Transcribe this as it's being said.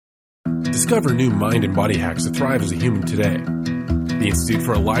Discover new mind and body hacks to thrive as a human today. The Institute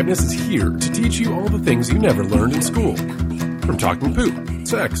for Aliveness is here to teach you all the things you never learned in school. From talking poop,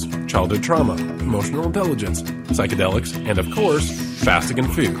 sex, childhood trauma, emotional intelligence, psychedelics, and of course, fasting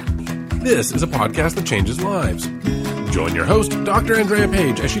and food. This is a podcast that changes lives. Join your host, Dr. Andrea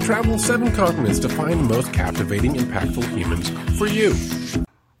Page, as she travels 7 continents to find the most captivating, impactful humans for you.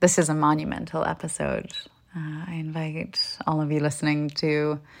 This is a monumental episode. I invite all of you listening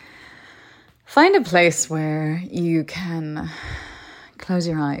to find a place where you can close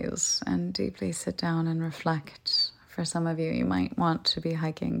your eyes and deeply sit down and reflect. For some of you, you might want to be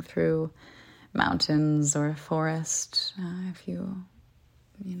hiking through mountains or a forest. If you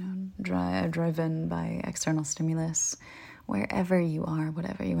driven by external stimulus, wherever you are,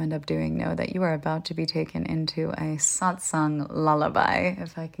 whatever you end up doing, know that you are about to be taken into a satsang lullaby,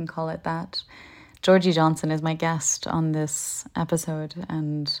 if I can call it that. Georgie Johnson is my guest on this episode,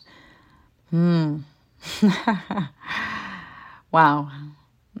 and wow.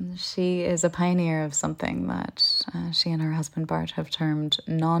 She is a pioneer of something that she and her husband Bart have termed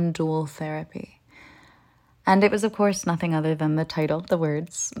non-dual therapy. And it was, of course, nothing other than the title, the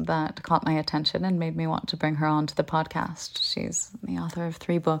words, that caught my attention and made me want to bring her on to the podcast. She's the author of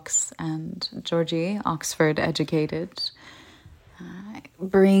 3 books, and Georgie, Oxford educated,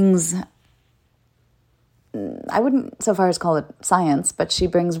 brings, I wouldn't so far as call it science, but she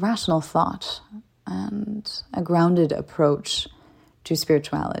brings rational thought and a grounded approach to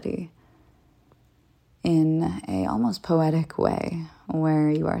spirituality in a almost poetic way, where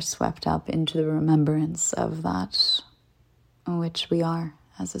you are swept up into the remembrance of that which we are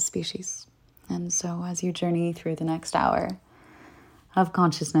as a species. And so as you journey through the next hour of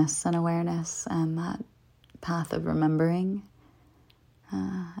consciousness and awareness and that path of remembering,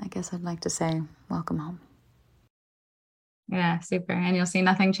 I guess I'd like to say, welcome home. Yeah, super. And you'll see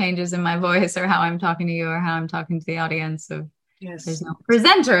nothing changes in my voice or how I'm talking to you or how I'm talking to the audience. So yes, there's no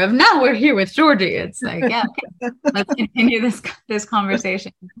presenter of now we're here with Georgie. It's like, yeah, okay, let's continue this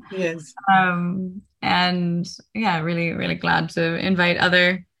conversation. Yes. And yeah, really, really glad to invite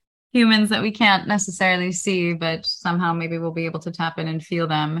other humans that we can't necessarily see, but somehow maybe we'll be able to tap in and feel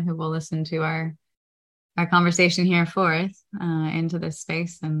them, who will listen to our conversation here forth into this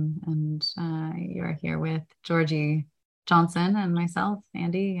space. And you're here with Georgie Johnson and myself,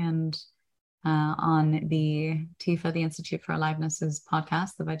 Andy, and on the TIFA, the Institute for Aliveness's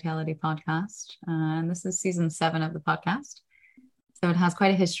podcast, the Vitality Podcast. And this is season 7 of the podcast. So it has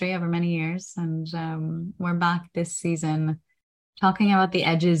quite a history over many years. And we're back this season talking about the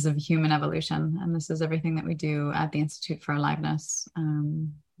edges of human evolution. And this is everything that we do at the Institute for Aliveness.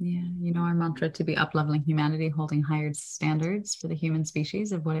 Our mantra to be up-leveling humanity, holding higher standards for the human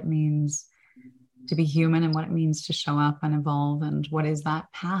species of what it means to be human and what it means to show up and evolve, and what is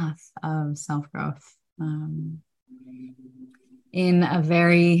that path of self-growth in a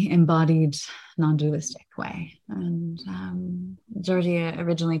very embodied, non-dualistic way. And Georgie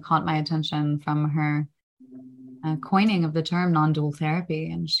originally caught my attention from her coining of the term non-dual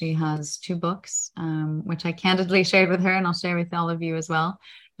therapy, and she has 2 books, which I candidly shared with her, and I'll share with all of you as well,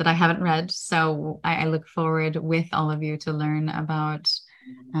 that I haven't read. So I look forward with all of you to learn about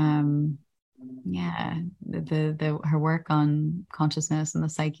her work on consciousness and the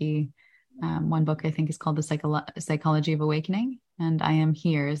psyche. One book I think is called The Psychology of Awakening, and I Am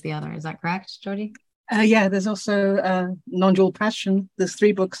Here is the other. Is that correct, Georgie? There's also Non-Dual Passion. There's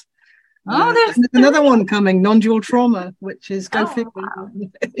 3 books. There's another one coming, Non-Dual Trauma, which is go figure. Wow.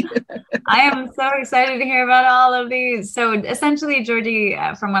 I am so excited to hear about all of these. So essentially, Georgie,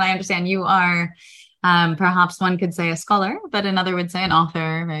 from what I understand, you are perhaps one could say a scholar, but another would say an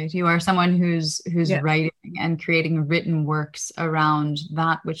author, right? You are someone who's writing and creating works around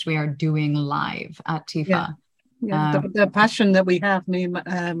that which we are doing live at TIFA. The passion that we have,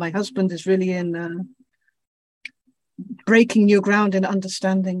 my husband is really in breaking new ground in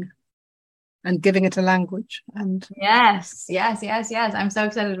understanding and giving it a language. And yes. I'm so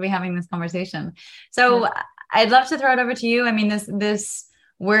excited to be having this conversation. So I'd love to throw it over to you. I mean, this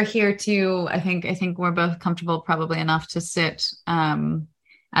we're here to, I think we're both comfortable probably enough to sit at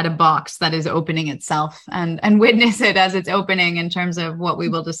a box that is opening itself and witness it as it's opening in terms of what we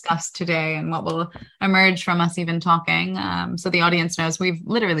will discuss today and what will emerge from us even talking. So the audience knows we've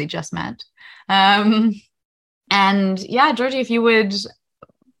literally just met. And yeah, Georgie, if you would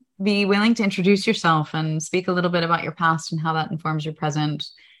be willing to introduce yourself and speak a little bit about your past and how that informs your present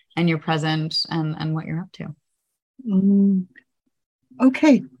and what you're up to.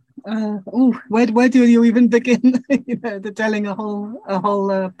 Okay. Where do you even begin? The telling a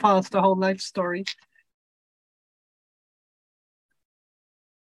whole past, a whole life story.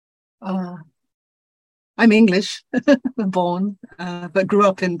 Uh, I'm English, born, but grew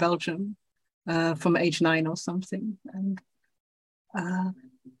up in Belgium from age 9 or something. And I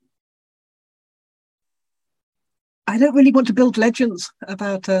don't really want to build legends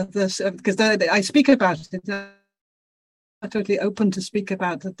about this because I speak about it. I'm totally open to speak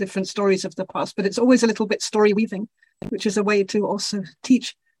about the different stories of the past, but it's always a little bit story weaving, which is a way to also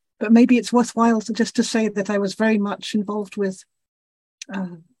teach. But maybe it's worthwhile just to say that I was very much involved with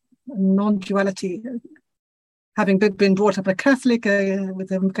non-duality. Having been brought up a Catholic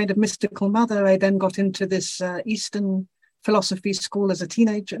with a kind of mystical mother, I then got into this Eastern philosophy school as a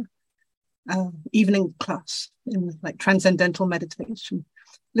teenager, evening class in like transcendental meditation,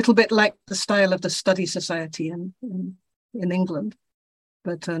 a little bit like the style of the Study Society in England,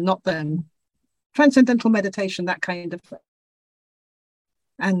 but not then. Transcendental meditation, that kind of,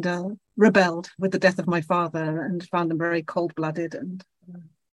 and rebelled with the death of my father and found them very cold-blooded and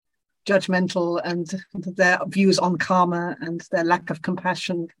judgmental, and their views on karma and their lack of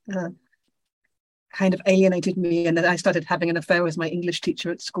compassion kind of alienated me. And then I started having an affair with my English teacher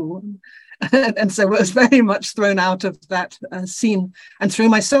at school. And so I was very much thrown out of that scene and threw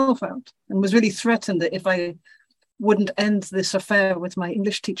myself out, and was really threatened that if I wouldn't end this affair with my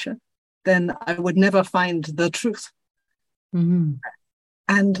English teacher, then I would never find the truth. Mm-hmm.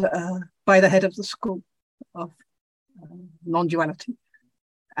 And by the head of the school of non-duality.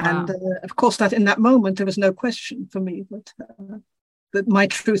 And of course, that in that moment, there was no question for me that my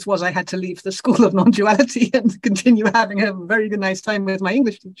truth was I had to leave the school of non-duality and continue having a very good, nice time with my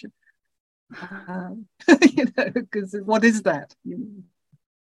English teacher. Because what is that?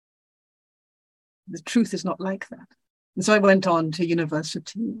 The truth is not like that. And so I went on to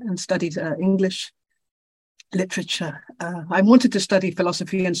university and studied English literature. I wanted to study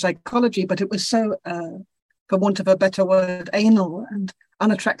philosophy and psychology, but it was so, for want of a better word, anal and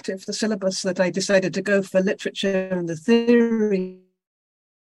unattractive, the syllabus, that I decided to go for literature and the theory.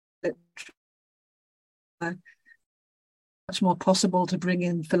 Much more possible to bring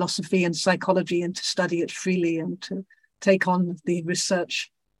in philosophy and psychology and to study it freely and to take on the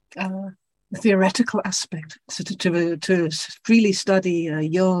research, the theoretical aspect, to freely study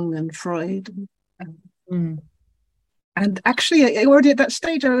Jung and Freud. And actually, already at that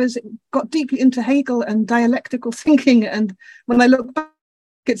stage, I got deeply into Hegel and dialectical thinking. And when I look back,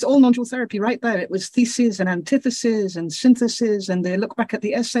 it's all non-dual therapy right there. It was thesis and antithesis and synthesis. And they look back at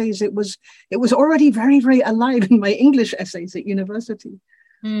the essays. It was already very, very alive in my English essays at university.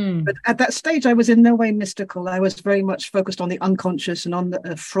 But at that stage, I was in no way mystical. I was very much focused on the unconscious and on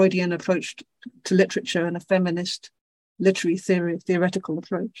a Freudian approach to literature and a feminist literary theoretical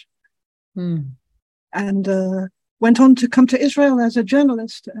approach. And went on to come to Israel as a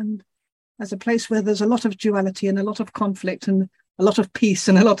journalist and as a place where there's a lot of duality and a lot of conflict and a lot of peace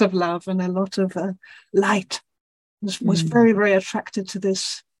and a lot of love and a lot of light. Was very, very attracted to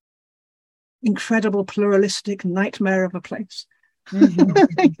this incredible pluralistic nightmare of a place.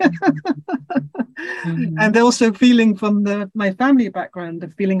 And also feeling from my family background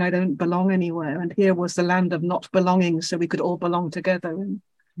of feeling I don't belong anywhere. And here was the land of not belonging, so we could all belong together and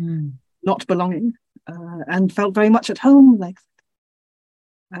not belonging. And felt very much at home like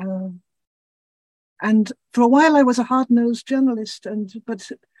that. And for a while I was a hard-nosed journalist,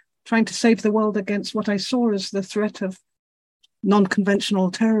 but trying to save the world against what I saw as the threat of non-conventional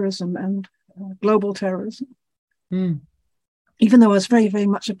terrorism and global terrorism. Even though I was very, very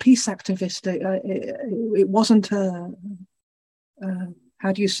much a peace activist, it wasn't how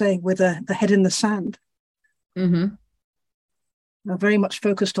do you say, with the head in the sand. Very much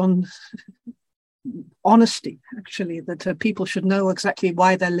focused on honesty, actually, that people should know exactly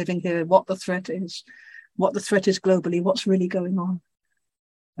why they're living here, what the threat is globally, what's really going on.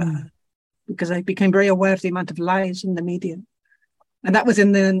 Because I became very aware of the amount of lies in the media. And that was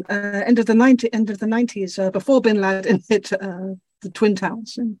in the end of the 90s, before Bin Laden hit the Twin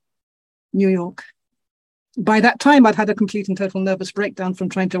Towers in New York. By that time, I'd had a complete and total nervous breakdown from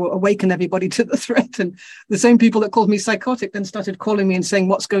trying to awaken everybody to the threat. And the same people that called me psychotic then started calling me and saying,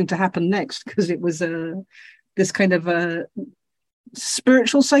 what's going to happen next? Because it was this kind of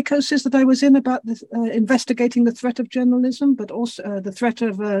spiritual psychosis that I was in about this, investigating the threat of journalism, but also the threat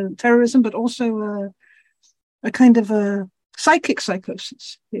of terrorism, but also a kind of psychic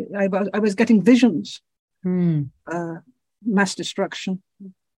psychosis. I was getting visions, mass destruction.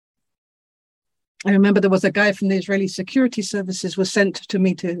 I remember there was a guy from the Israeli security services was sent to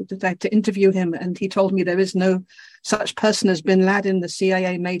me to interview him, and he told me there is no such person as Bin Laden. The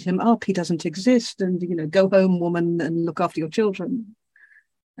CIA made him up. He doesn't exist. And, go home, woman, and look after your children.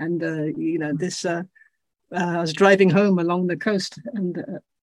 And, I was driving home along the coast, and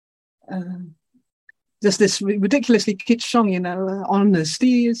just this ridiculously kitsch song,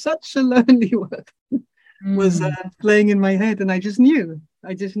 honesty is such a lonely word, was playing in my head. And I just knew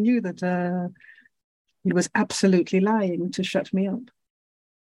that he was absolutely lying to shut me up.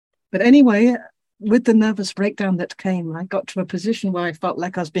 But anyway, with the nervous breakdown that came, I got to a position where I felt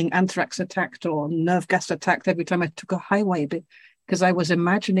like I was being anthrax attacked or nerve gas attacked every time I took a highway, because I was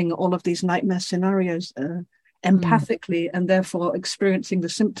imagining all of these nightmare scenarios empathically and therefore experiencing the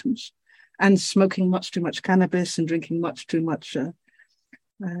symptoms, and smoking much too much cannabis and drinking much too much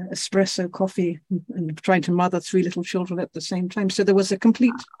espresso coffee and trying to mother 3 little children at the same time. So there was a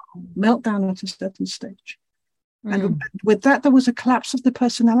complete meltdown at a certain stage. And with that, there was a collapse of the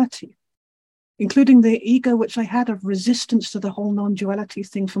personality, including the ego, which I had of resistance to the whole non-duality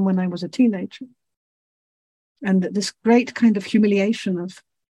thing from when I was a teenager. And this great kind of humiliation of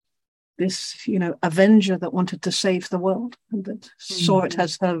this, avenger that wanted to save the world and that saw it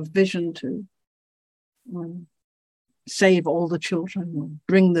as her vision to save all the children or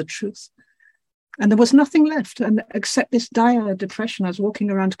bring the truth. And there was nothing left except this dire depression. I was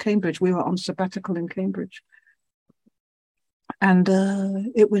walking around Cambridge. We were on sabbatical in Cambridge. And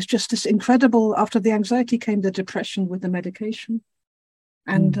it was just this incredible, after the anxiety came the depression with the medication.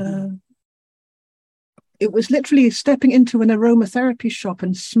 And it was literally stepping into an aromatherapy shop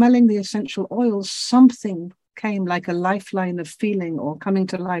and smelling the essential oils. Something came like a lifeline of feeling or coming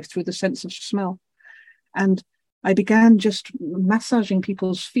to life through the sense of smell. And I began just massaging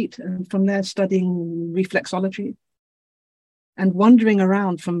people's feet, and from there studying reflexology and wandering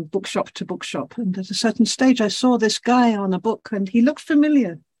around from bookshop to bookshop. And at a certain stage, I saw this guy on a book, and he looked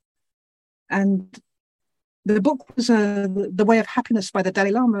familiar. And the book was The Way of Happiness by the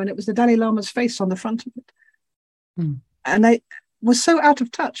Dalai Lama, and it was the Dalai Lama's face on the front of it. And I was so out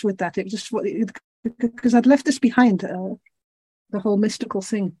of touch with that. It just because I'd left this behind, the whole mystical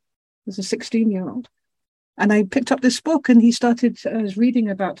thing as a 16-year-old. And I picked up this book, and he started reading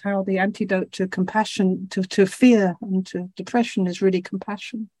about how the antidote to compassion, to fear and to depression is really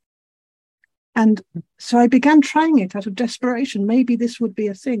compassion. And so I began trying it out of desperation. Maybe this would be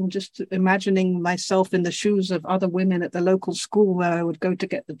a thing, just imagining myself in the shoes of other women at the local school where I would go to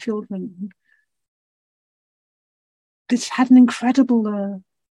get the children. This had an incredible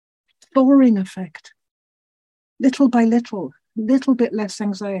thawing effect. Little by little bit less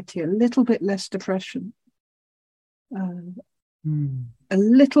anxiety, a little bit less depression. A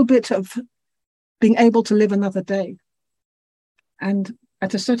little bit of being able to live another day. And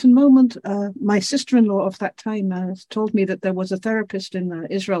at a certain moment, my sister-in-law of that time told me that there was a therapist in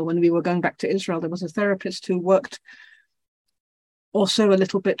Israel. When we were going back to Israel, there was a therapist who worked also a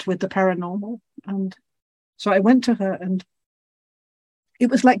little bit with the paranormal. And so I went to her, and it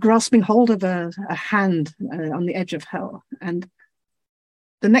was like grasping hold of a hand on the edge of hell. And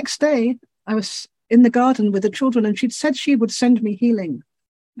the next day, I was in the garden with the children, and she'd said she would send me healing.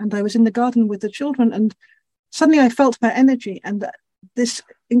 And I was in the garden with the children, and suddenly I felt her energy. And this,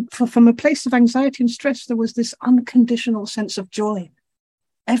 from a place of anxiety and stress, there was this unconditional sense of joy.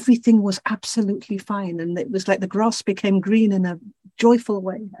 Everything was absolutely fine. And it was like the grass became green in a joyful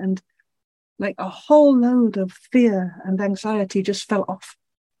way. And like a whole load of fear and anxiety just fell off,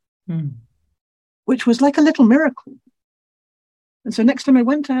 which was like a little miracle. And so next time I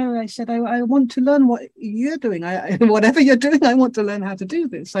went to her, I said, I want to learn what you're doing. Whatever you're doing, I want to learn how to do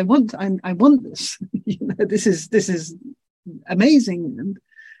this. I want this. This is amazing. And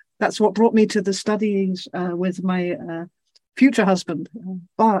that's what brought me to the studies with my future husband,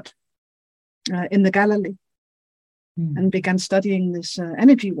 Bart, in the Galilee, and began studying this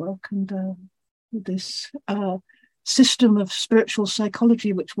energy work and this system of spiritual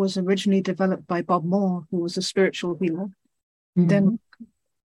psychology, which was originally developed by Bob Moore, who was a spiritual healer. Then,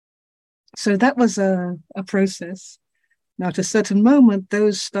 so that was a process. Now, at a certain moment,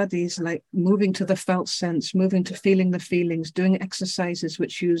 those studies, like moving to the felt sense, moving to feeling the feelings, doing exercises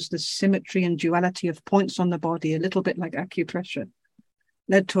which use the symmetry and duality of points on the body, a little bit like acupressure,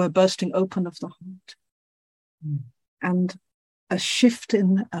 led to a bursting open of the heart and a shift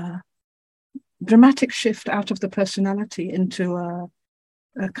in dramatic shift out of the personality into a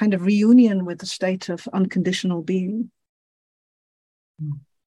kind of reunion with the state of unconditional being.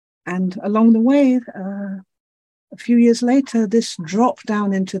 And along the way, a few years later, this dropped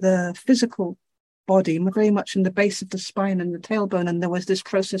down into the physical body, very much in the base of the spine and the tailbone, and there was this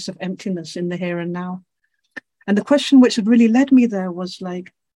process of emptiness in the here and now. And the question which had really led me there was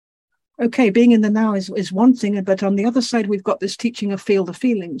like, okay, being in the now is one thing, but on the other side, we've got this teaching of feel the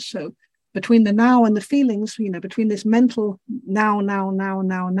feelings. So between the now and the feelings, between this mental now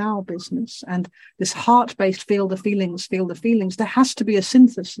business and this heart-based feel the feelings, there has to be a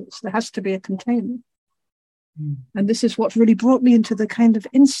synthesis, there has to be a container. And this is what really brought me into the kind of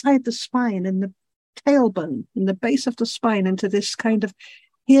inside the spine, in the tailbone, in the base of the spine, into this kind of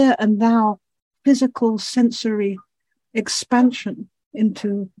here and now physical sensory expansion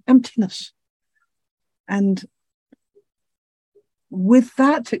into emptiness. And with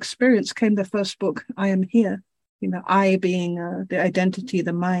that experience came the first book, I Am Here. I being the identity,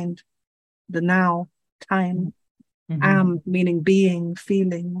 the mind, the now, time, am meaning being,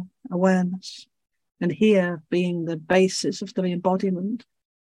 feeling, awareness, and here being the basis of the embodiment.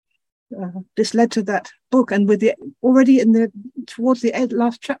 This led to that book, and with already towards the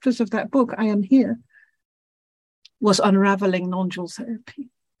last chapters of that book, I Am Here, was unraveling non-dual therapy.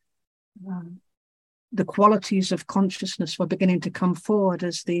 The qualities of consciousness were beginning to come forward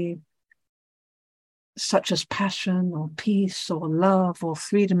such as passion or peace or love or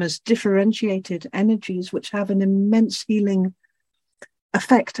freedom, as differentiated energies which have an immense healing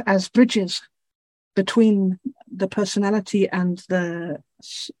effect as bridges between the personality and the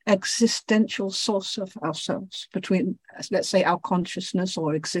existential source of ourselves, between, let's say, our consciousness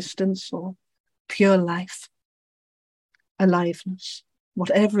or existence or pure life, aliveness,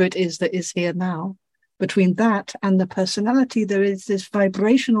 whatever it is that is here now. Between that and the personality, there is this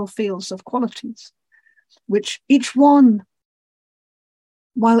vibrational fields of qualities, which each one,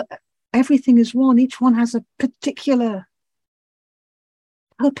 while everything is one, each one has a particular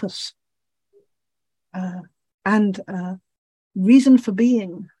purpose and reason for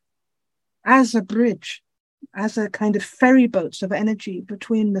being, as a bridge, as a kind of ferry boats of energy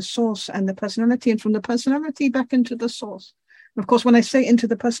between the source and the personality, and from the personality back into the source. Of course, when I say into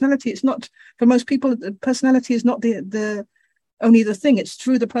the personality, it's not, for most people, the personality is not the only the thing. It's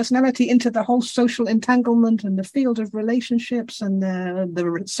through the personality into the whole social entanglement and the field of relationships and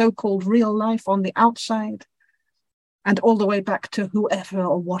the so-called real life on the outside, and all the way back to whoever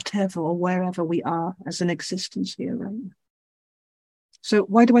or whatever or wherever we are as an existence here right now. So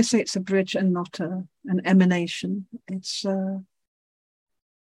why do I say it's a bridge and not an emanation? It's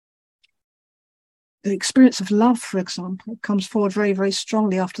the experience of love, for example, comes forward very, very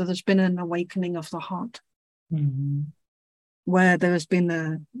strongly after there's been an awakening of the heart, where there has been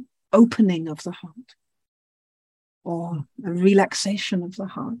an opening of the heart, or a relaxation of the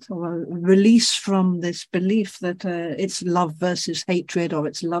heart, or a release from this belief that it's love versus hatred, or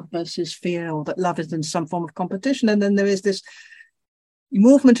it's love versus fear, or that love is in some form of competition. And then there is this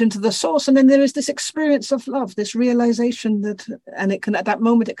movement into the source, and then there is this experience of love, this realization that, and it can, at that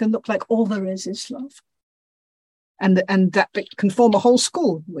moment, it can look like all there is love, and that can form a whole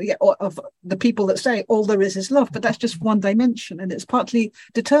school of the people that say all there is love, but that's just one dimension, and it's partly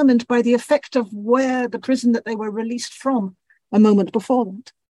determined by the effect of where the prison that they were released from a moment before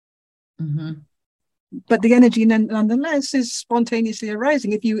that. But the energy nonetheless is spontaneously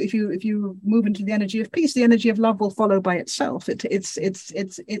arising. If you move into the energy of peace, the energy of love will follow by itself. It's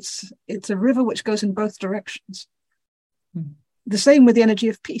a river which goes in both directions. The same with the energy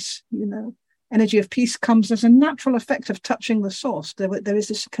of peace. Energy of peace comes as a natural effect of touching the source. There is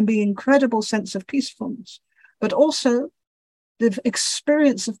this can be incredible sense of peacefulness, but also the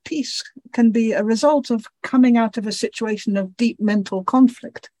experience of peace can be a result of coming out of a situation of deep mental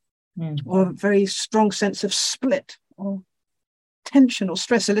conflict. Or a very strong sense of split or tension or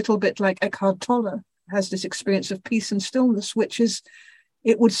stress, a little bit like Eckhart Tolle has this experience of peace and stillness, which is,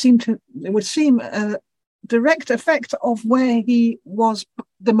 it would seem a direct effect of where he was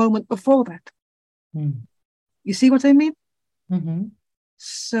the moment before that. You see what I mean?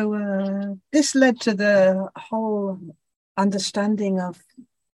 So this led to the whole understanding of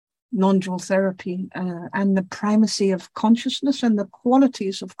non-dual therapy and the primacy of consciousness and the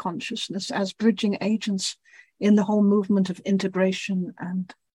qualities of consciousness as bridging agents in the whole movement of integration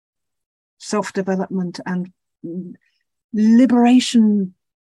and self-development and liberation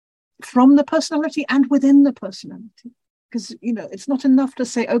from the personality and within the personality. Because, it's not enough to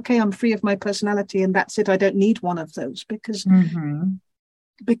say, okay, I'm free of my personality and that's it. I don't need one of those, because the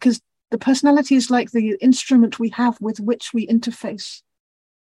personality is like the instrument we have with which we interface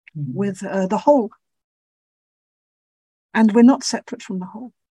with the whole, and we're not separate from the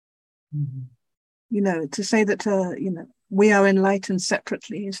whole. To say that we are enlightened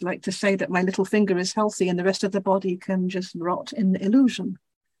separately is like to say that my little finger is healthy and the rest of the body can just rot in illusion.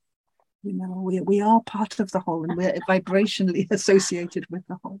 We are part of the whole, and we're vibrationally associated with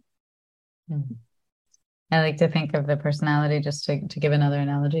the whole. I like to think of the personality, just to give another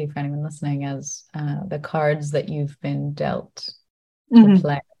analogy for anyone listening, as the cards that you've been dealt to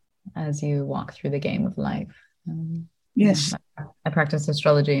play. as you walk through the game of life. Yes. I practice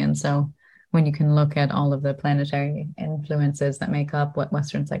astrology, and so when you can look at all of the planetary influences that make up what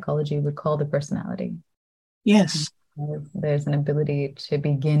Western psychology would call the personality. Yes. There's an ability to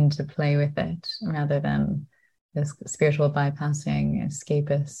begin to play with it rather than this spiritual bypassing,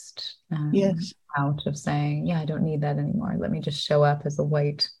 escapist Yes. out of saying, yeah, I don't need that anymore. Let me just show up as a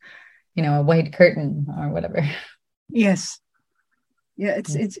white curtain or whatever. Yes. Yeah,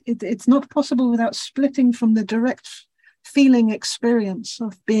 it's not possible without splitting from the direct feeling experience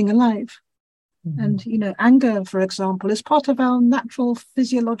of being alive. Mm-hmm. And, you know, anger, for example, is part of our natural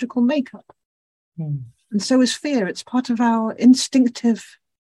physiological makeup. Mm. And so is fear. It's part of our instinctive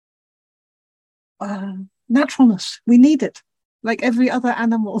naturalness. We need it. Like every other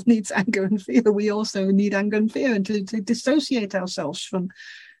animal needs anger and fear, we also need anger and fear, and to dissociate ourselves from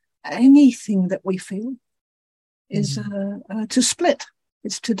anything that we feel is to split.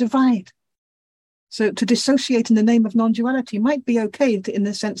 It's to divide. So to dissociate in the name of non-duality might be okay in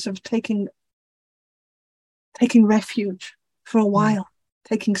the sense of taking refuge for a while,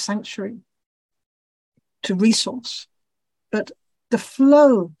 taking sanctuary to resource. But the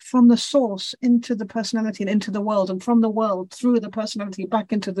flow from the source into the personality and into the world, and from the world through the personality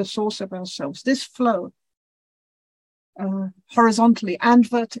back into the source of ourselves, this flow horizontally and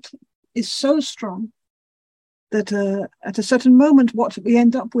vertically is so strong that at a certain moment what we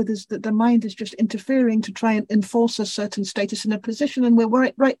end up with is that the mind is just interfering to try and enforce a certain status in a position, and we're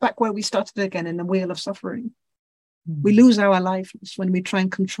right back where we started again in the wheel of suffering. Mm-hmm. We lose our aliveness when we try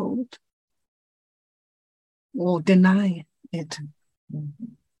and control it or deny it. Mm-hmm.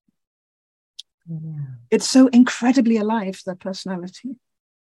 Yeah. It's so incredibly alive, the personality.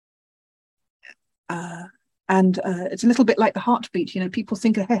 And it's a little bit like the heartbeat. You know, people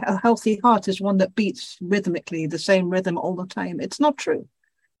think a healthy heart is one that beats rhythmically, the same rhythm all the time. It's not true.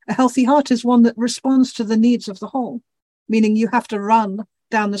 A healthy heart is one that responds to the needs of the whole, meaning you have to run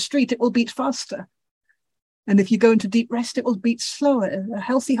down the street, it will beat faster. And if you go into deep rest, it will beat slower. A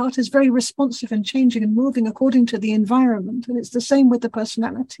healthy heart is very responsive and changing and moving according to the environment. And it's the same with the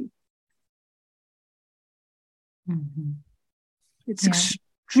personality. Mm-hmm. It's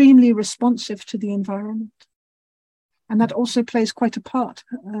extremely responsive to the environment. And that also plays quite a part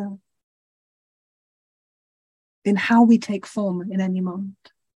in how we take form in any moment.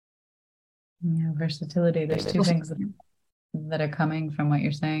 Yeah, versatility. There's two things that are coming from what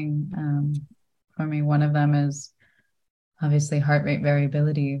you're saying. For me, one of them is obviously heart rate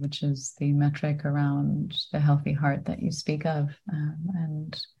variability, which is the metric around the healthy heart that you speak of.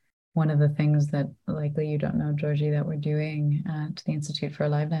 And one of the things that likely you don't know, Georgie, that we're doing at the Institute for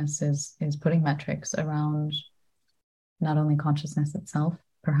Aliveness is putting metrics around not only consciousness itself,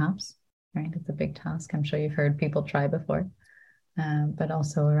 perhaps, right? It's a big task. I'm sure you've heard people try before, but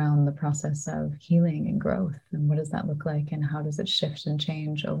also around the process of healing and growth. And what does that look like? And how does it shift and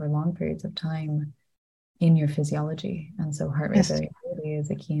change over long periods of time in your physiology? And so heart rate variability is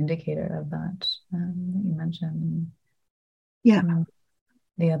a key indicator of that you mentioned. Yeah.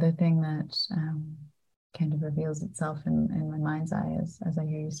 The other thing that kind of reveals itself in my mind's eye as I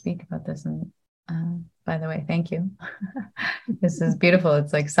hear you speak about this, and by the way, thank you. This is beautiful.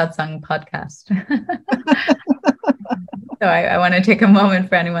 It's like satsang podcast. So I want to take a moment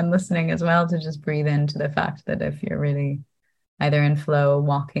for anyone listening as well to just breathe into the fact that if you're really either in flow,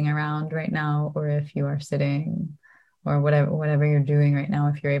 walking around right now, or if you are sitting or whatever you're doing right now,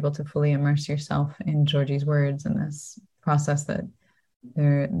 if you're able to fully immerse yourself in Georgie's words in this process, that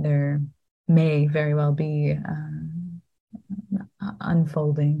there may very well be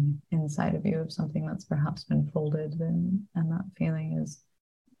unfolding inside of you of something that's perhaps been folded, and that feeling is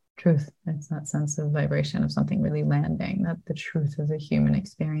truth. It's that sense of vibration of something really landing, that the truth of the human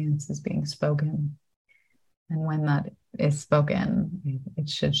experience is being spoken. And when that is spoken, it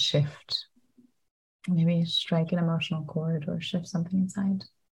should shift, maybe strike an emotional chord or shift something inside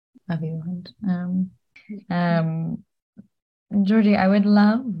of you. And Georgie, I would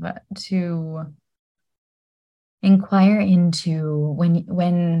love to inquire into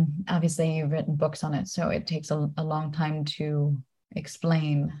when obviously you've written books on it, so it takes a long time to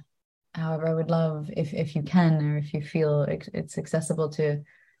explain. However, I would love if you can, or if you feel it's accessible, to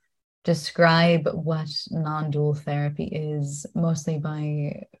describe what non-dual therapy is, mostly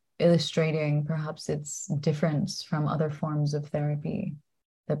by illustrating perhaps its difference from other forms of therapy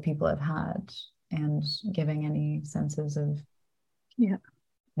that people have had, and giving any senses of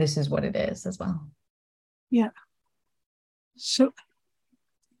this is what it is as well. Yeah. So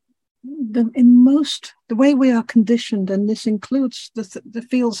the way we are conditioned, and this includes the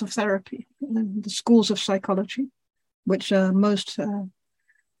fields of therapy, the schools of psychology, which most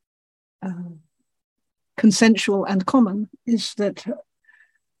consensual and common, is that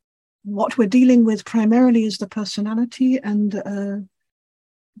what we're dealing with primarily is the personality, and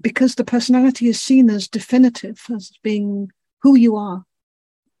because the personality is seen as definitive, as being who you are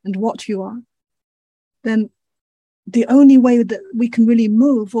and what you are, then the only way that we can really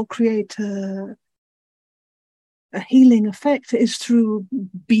move or create a healing effect is through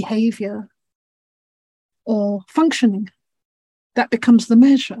behavior or functioning. That becomes the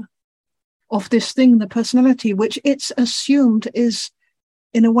measure of this thing, the personality, which it's assumed is,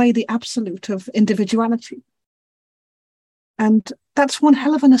 in a way, the absolute of individuality. And that's one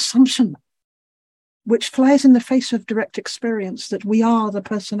hell of an assumption, which flies in the face of direct experience, that we are the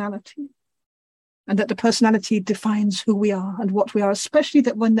personality, and that the personality defines who we are and what we are, especially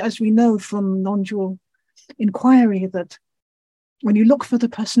that when, as we know from non-dual inquiry, that when you look for the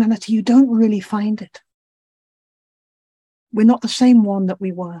personality, you don't really find it. We're not the same one that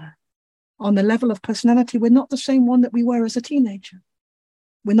we were. On the level of personality, we're not the same one that we were as a teenager.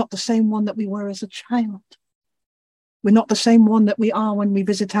 We're not the same one that we were as a child. We're not the same one that we are when we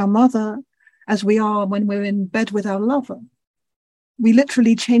visit our mother as we are when we're in bed with our lover. We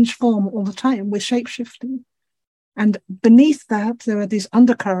literally change form all the time. We're shape-shifting. And beneath that, there are these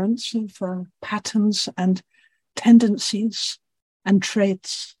undercurrents of patterns and tendencies and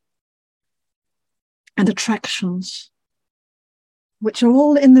traits and attractions, which are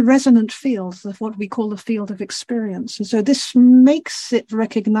all in the resonant field of what we call the field of experience. And so this makes it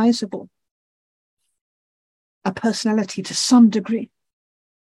recognizable, a personality to some degree.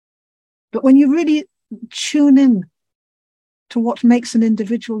 But when you really tune in to what makes an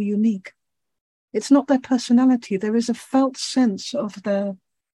individual unique, it's not their personality. There is a felt sense of their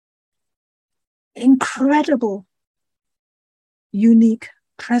incredible, unique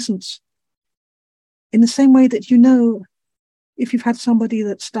presence. In the same way that, you know, if you've had somebody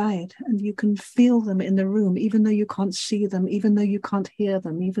that's died and you can feel them in the room, even though you can't see them, even though you can't hear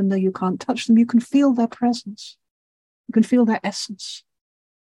them, even though you can't touch them, you can feel their presence. You can feel their essence.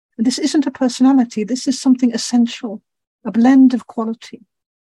 And this isn't a personality. This is something essential, a blend of quality,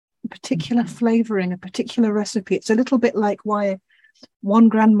 a particular flavoring, a particular recipe. It's a little bit like why one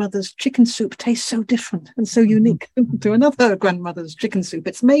grandmother's chicken soup tastes so different and so unique to another grandmother's chicken soup.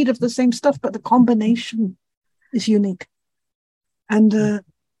 It's made of the same stuff, but the combination is unique. And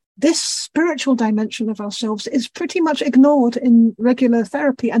this spiritual dimension of ourselves is pretty much ignored in regular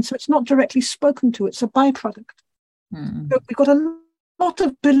therapy. And so it's not directly spoken to. It's a byproduct. So we've got a lot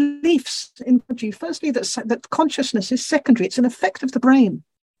of beliefs in energy. Firstly, that consciousness is secondary. It's an effect of the brain.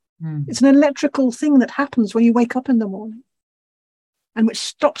 It's an electrical thing that happens when you wake up in the morning and which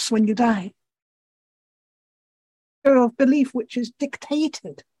stops when you die. Of belief which is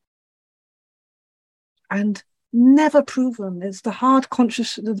dictated and never proven is the hard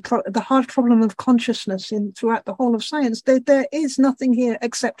problem of consciousness throughout the whole of science. There is nothing here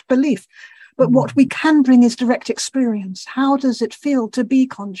except belief. But what we can bring is direct experience. How does it feel to be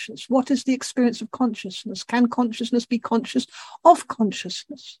conscious? What is the experience of consciousness? Can consciousness be conscious of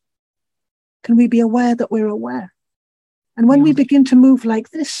consciousness? Can we be aware that we're aware? And when we begin to move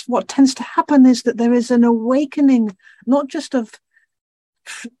like this, what tends to happen is that there is an awakening, not just of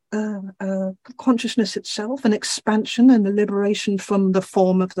consciousness itself, an expansion and a liberation from the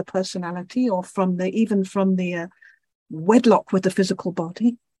form of the personality, or even from the wedlock with the physical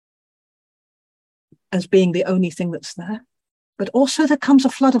body as being the only thing that's there. But also there comes a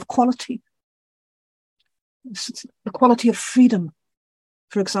flood of quality. The quality of freedom,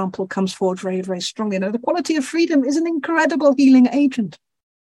 for example, comes forward very, very strongly. Now, the quality of freedom is an incredible healing agent.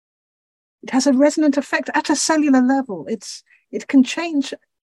 It has a resonant effect at a cellular level. It can change.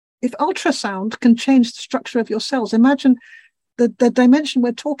 If ultrasound can change the structure of your cells, imagine the dimension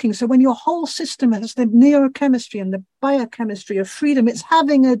we're talking. So when your whole system has the neurochemistry and the biochemistry of freedom, it's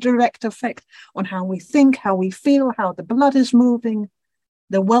having a direct effect on how we think, how we feel, how the blood is moving,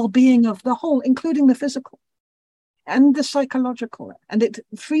 the well-being of the whole, including the physical and the psychological. And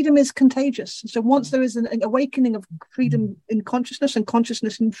freedom is contagious. So once there is an awakening of freedom in consciousness and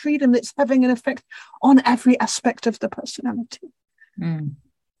consciousness in freedom, it's having an effect on every aspect of the personality.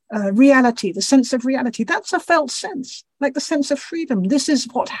 Reality, the sense of reality, that's a felt sense, like the sense of freedom. This is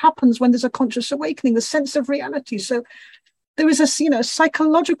what happens when there's a conscious awakening, the sense of reality. So there is a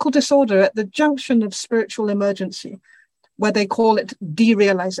psychological disorder at the junction of spiritual emergency, where they call it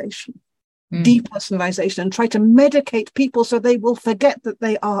derealization, depersonalization, and try to medicate people so they will forget that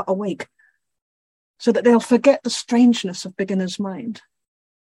they are awake, so that they'll forget the strangeness of beginner's mind.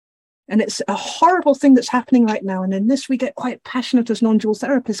 And it's a horrible thing that's happening right now. And in this, we get quite passionate as non-dual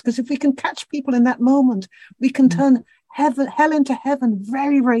therapists, because if we can catch people in that moment, we can turn hell into heaven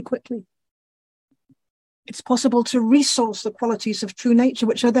very, very quickly. It's possible to resource the qualities of true nature,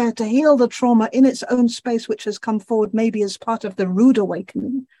 which are there to heal the trauma in its own space, which has come forward maybe as part of the rude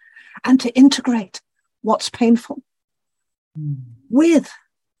awakening, and to integrate what's painful with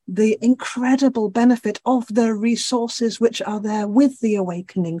the incredible benefit of the resources which are there with the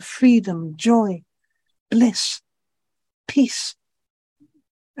awakening: freedom, joy, bliss, peace.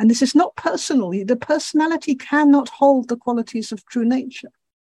 And this is not personal. The personality cannot hold the qualities of true nature.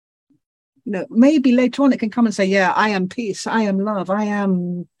 Maybe later on it can come and say, yeah, I am peace, I am love, I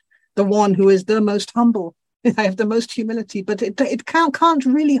am the one who is the most humble, I have the most humility, but it can't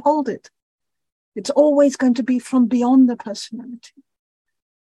really hold it. It's always going to be from beyond the personality.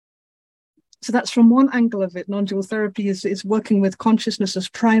 So that's from one angle of it. Non-dual therapy is working with consciousness as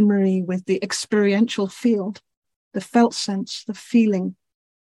primary, with the experiential field, the felt sense, the feeling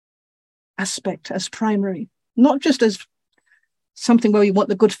aspect as primary, not just as something where we want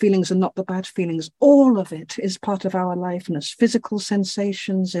the good feelings and not the bad feelings. All of it is part of our life, and as physical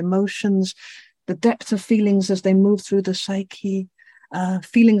sensations, emotions, the depth of feelings as they move through the psyche,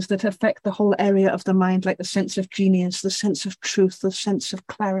 feelings that affect the whole area of the mind, like the sense of genius, the sense of truth, the sense of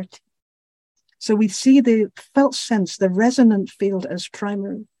clarity. So we see the felt sense, the resonant field as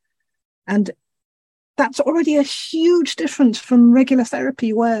primary. And that's already a huge difference from regular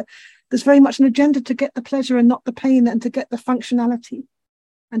therapy, where there's very much an agenda to get the pleasure and not the pain, and to get the functionality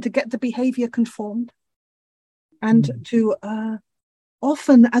and to get the behavior conformed. And to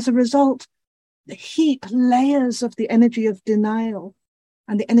often, as a result, heap layers of the energy of denial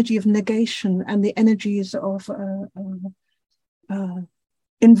and the energy of negation and the energies of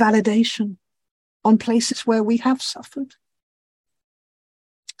invalidation on places where we have suffered.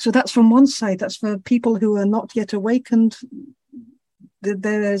 So that's from one side. That's for people who are not yet awakened.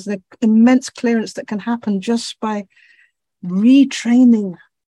 There's an immense clearance that can happen just by retraining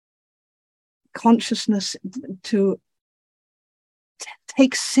consciousness to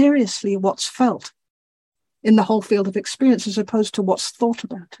take seriously what's felt in the whole field of experience, as opposed to what's thought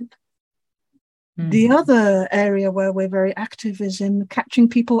about it. The other area where we're very active is in catching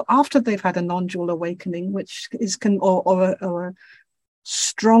people after they've had a non-dual awakening, which is or a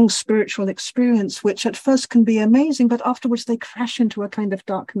strong spiritual experience, which at first can be amazing, but afterwards they crash into a kind of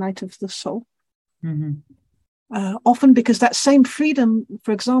dark night of the soul. Often because that same freedom,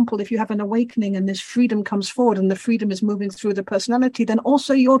 for example, if you have an awakening and this freedom comes forward and the freedom is moving through the personality, then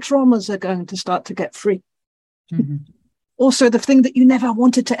also your traumas are going to start to get free. Also, the thing that you never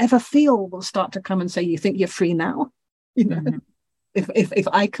wanted to ever feel will start to come and say, you think you're free now? If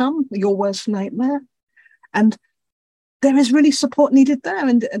I come, your worst nightmare. And there is really support needed there.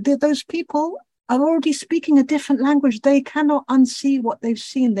 And those people are already speaking a different language. They cannot unsee what they've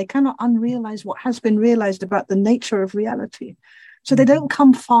seen. They cannot unrealize what has been realized about the nature of reality. So they don't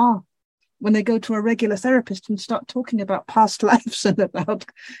come far when they go to a regular therapist and start talking about past lives and about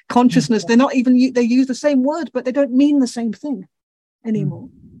consciousness. They're not even, they use the same word, but they don't mean the same thing anymore.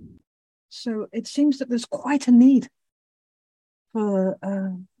 So it seems that there's quite a need for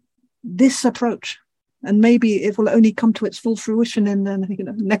this approach. And maybe it will only come to its full fruition in the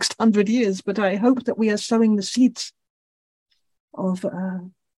next 100 years. But I hope that we are sowing the seeds of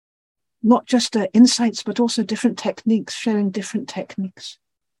not just insights, but also different techniques, sharing different techniques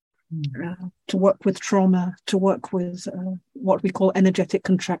to work with trauma, to work with what we call energetic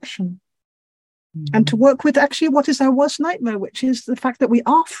contraction, and to work with actually what is our worst nightmare, which is the fact that we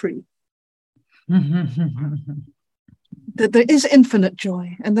are free. That there is infinite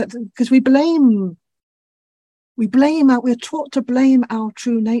joy, and that because we're taught to blame our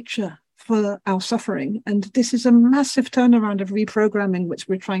true nature for our suffering. And this is a massive turnaround of reprogramming, which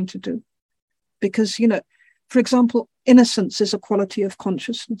we're trying to do. Because, for example, innocence is a quality of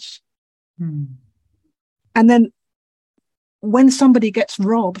consciousness. And then when somebody gets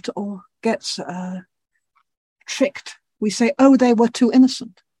robbed or gets tricked, we say, oh, they were too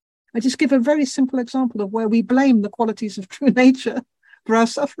innocent. I just give a very simple example of where we blame the qualities of true nature for our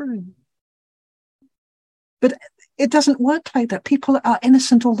suffering. But it doesn't work like that. People are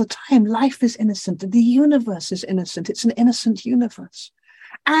innocent all the time. Life is innocent. The universe is innocent. It's an innocent universe.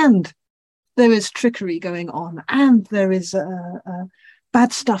 And there is trickery going on. And there is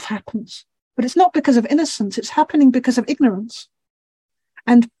bad stuff happens. But it's not because of innocence. It's happening because of ignorance.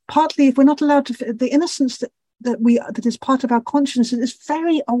 And partly, if we're not allowed to, the innocence that is part of our consciousness is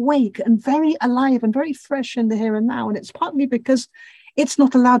very awake and very alive and very fresh in the here and now. And it's partly because it's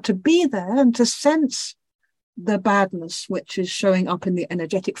not allowed to be there and to sense the badness which is showing up in the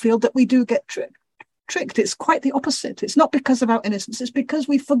energetic field, that we do get tricked. It's quite the opposite. It's not because of our innocence. It's because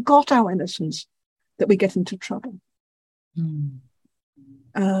we forgot our innocence that we get into trouble.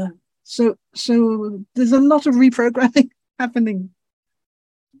 So there's a lot of reprogramming happening,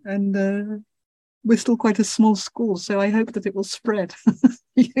 and we're still quite a small school, so I hope that it will spread.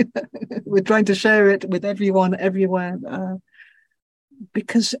 We're trying to share it with everyone, everywhere,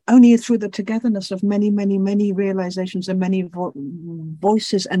 because only through the togetherness of many, many, many realizations and many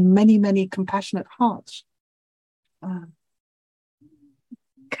voices and many, many compassionate hearts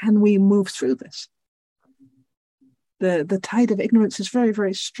can we move through this. The tide of ignorance is very,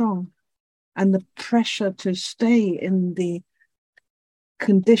 very strong, and the pressure to stay in the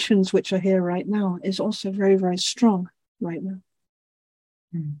conditions which are here right now is also very, very strong right now.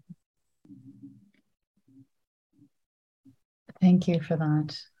 Thank you for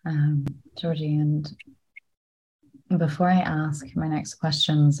that, Georgie. And before I ask my next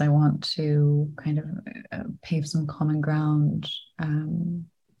questions, I want to kind of pave some common ground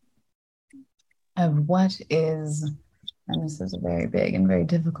of what is, and this is a very big and very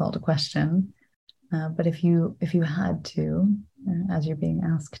difficult question, but if you had to, as you're being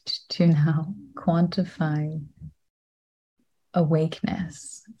asked to now, quantify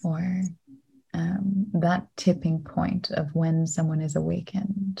awakeness, or that tipping point of when someone is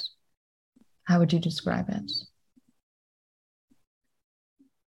awakened, how would you describe it?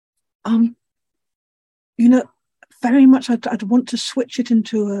 Very much I'd want to switch it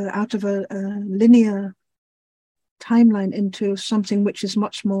into out of a linear timeline into something which is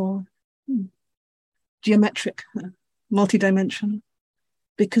much more geometric, multidimensional,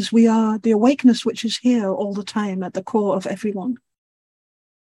 because we are the awakeness which is here all the time at the core of everyone.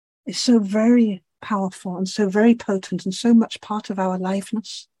 Is so very powerful and so very potent and so much part of our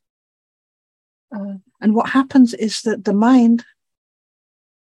aliveness. And what happens is that the mind,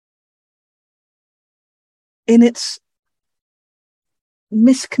 in its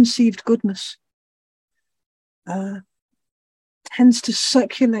misconceived goodness, tends to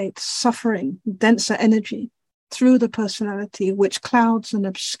circulate suffering, denser energy through the personality, which clouds and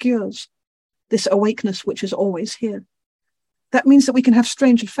obscures this awakeness which is always here. That means that we can have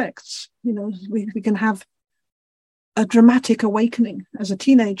strange effects. We can have a dramatic awakening as a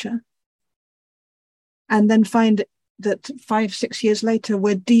teenager, and then find that 5-6 years later,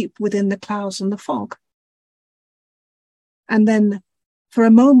 we're deep within the clouds and the fog. And then for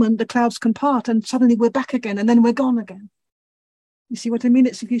a moment, the clouds can part and suddenly we're back again, and then we're gone again. You see what I mean?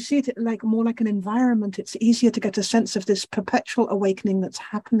 If you see it like more like an environment, it's easier to get a sense of this perpetual awakening that's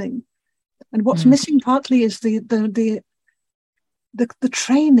happening. And what's missing partly is the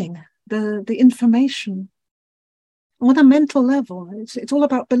training, the information. On a mental level, it's all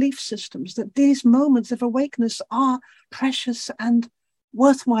about belief systems, that these moments of awakeness are precious and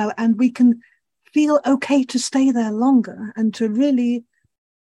worthwhile, and we can feel okay to stay there longer and to really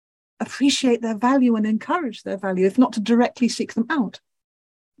appreciate their value and encourage their value, if not to directly seek them out.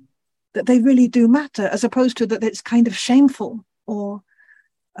 That they really do matter, as opposed to that it's kind of shameful or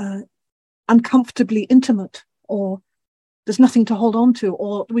uncomfortably intimate, or there's nothing to hold on to,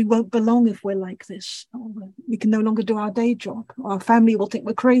 or we won't belong if we're like this, or we can no longer do our day job, or our family will think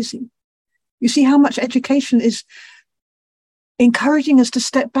we're crazy. You see how much education is encouraging us to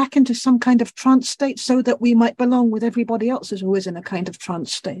step back into some kind of trance state so that we might belong with everybody else who is in a kind of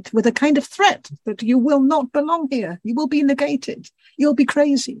trance state, with a kind of threat that you will not belong here. You will be negated. You'll be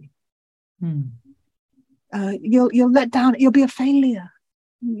crazy. You'll let down. You'll be a failure.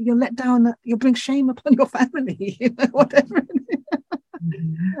 You'll let down. You'll bring shame upon your family. Whatever.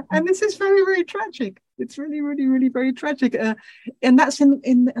 And this is very, very tragic. It's really, really, really very tragic. And that's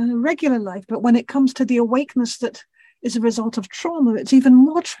in regular life. But when it comes to the awakeness that is a result of trauma, it's even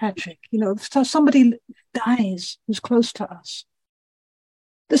more tragic. So somebody dies who's close to us.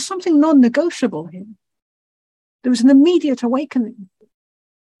 There's something non-negotiable here. There was an immediate awakening.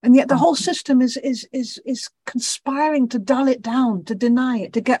 And yet the whole system is conspiring to dull it down, to deny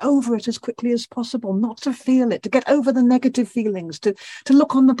it, to get over it as quickly as possible, not to feel it, to get over the negative feelings, to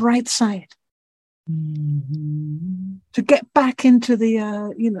look on the bright side, to get back into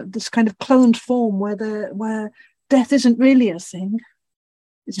the this kind of cloned form where death isn't really a thing.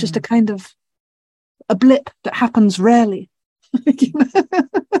 It's just a kind of a blip that happens rarely.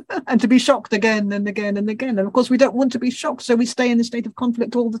 And to be shocked again and again and again. And of course, we don't want to be shocked, so we stay in a state of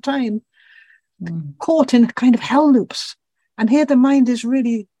conflict all the time, caught in kind of hell loops. And here the mind is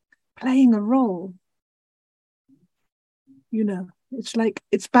really playing a role. It's like,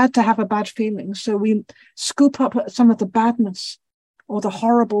 it's bad to have a bad feeling, so we scoop up some of the badness or the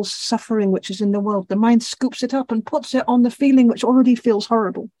horrible suffering which is in the world. The mind scoops it up and puts it on the feeling which already feels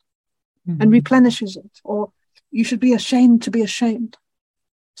horrible and replenishes it. Or you should be ashamed to be ashamed.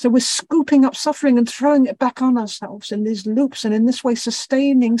 So we're scooping up suffering and throwing it back on ourselves in these loops, and in this way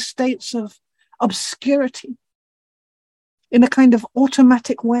sustaining states of obscurity in a kind of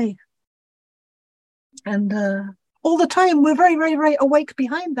automatic way. And all the time we're very, very, very awake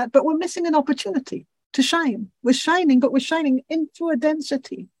behind that, but we're missing an opportunity to shine. We're shining, but we're shining into a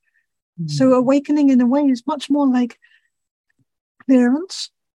density. So awakening in a way is much more like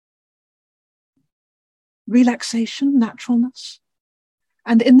clearance, relaxation, naturalness.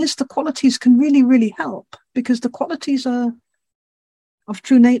 And in this, the qualities can really, really help, because the qualities are of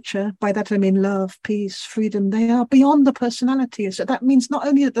true nature. By that I mean love, peace, freedom. They are beyond the personality. So that means not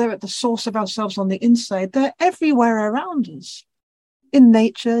only that they're at the source of ourselves on the inside, they're everywhere around us. In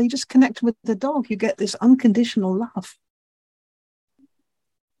nature, you just connect with the dog, you get this unconditional love.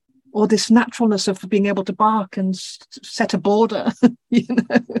 Or this naturalness of being able to bark and set a border, you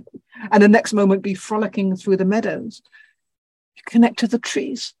know, and the next moment be frolicking through the meadows. You connect to the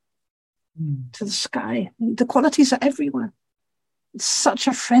trees, to the sky. The qualities are everywhere. It's such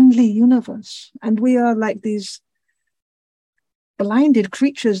a friendly universe. And we are like these blinded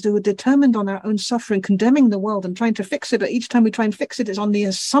creatures who are determined on our own suffering, condemning the world and trying to fix it. But each time we try and fix it, it's on the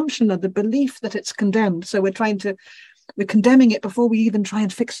assumption of the belief that it's condemned. So we're condemning it before we even try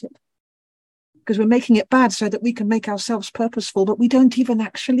and fix it, because we're making it bad so that we can make ourselves purposeful, but we don't even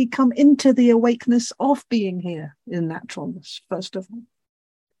actually come into the awakeness of being here in naturalness, first of all.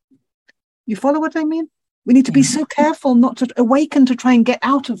 You follow what I mean? We need to be so careful not to awaken to try and get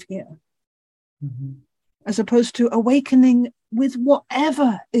out of here, as opposed to awakening with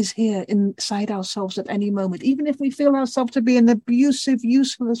whatever is here inside ourselves at any moment, even if we feel ourselves to be an abusive,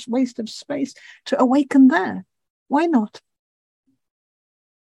 useless waste of space, to awaken there. Why not?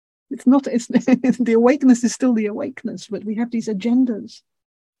 It's the awakeness is still the awakeness, but we have these agendas,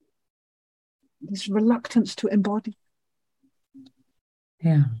 this reluctance to embody.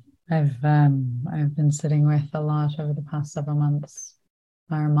 Yeah, I've been sitting with a lot over the past several months.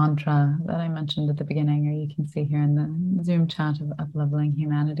 Our mantra that I mentioned at the beginning, or you can see here in the Zoom chat, of up-leveling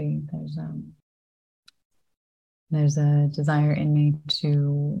humanity. There's a desire in me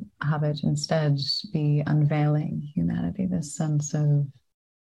to have it instead be unveiling humanity, this sense of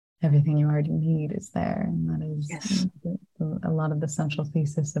everything you already need is there. And that is a lot of the central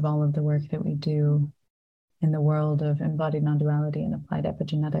thesis of all of the work that we do in the world of embodied non-duality and applied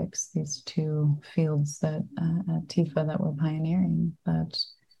epigenetics, these two fields that at TIFA that we're pioneering. But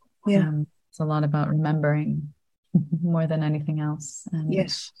it's a lot about remembering more than anything else, and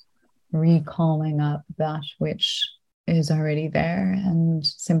recalling up that which is already there, and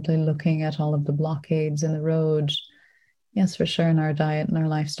simply looking at all of the blockades in the road. Yes, for sure, in our diet and our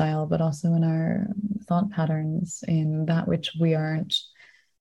lifestyle, but also in our thought patterns, in that which we aren't,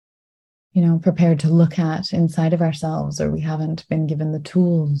 prepared to look at inside of ourselves, or we haven't been given the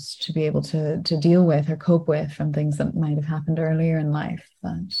tools to be able to deal with or cope with from things that might have happened earlier in life.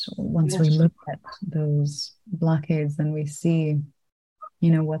 But once we look at those blockades, then we see,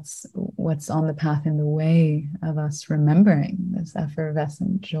 what's on the path in the way of us remembering this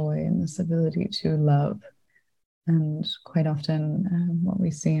effervescent joy and this ability to love. And quite often what we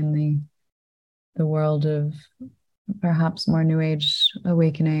see in the world of perhaps more New Age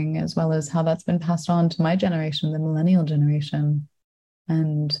awakening, as well as how that's been passed on to my generation, the millennial generation,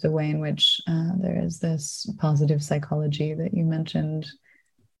 and the way in which there is this positive psychology that you mentioned,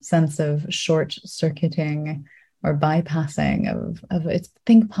 sense of short-circuiting or bypassing of it's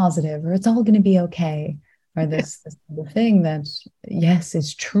think positive, or it's all going to be okay, or this thing that, yes,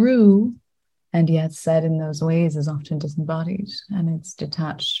 is true, and yet said in those ways is often disembodied, and it's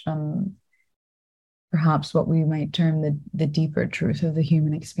detached from perhaps what we might term the deeper truth of the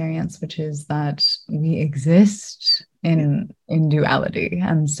human experience, which is that we exist in duality.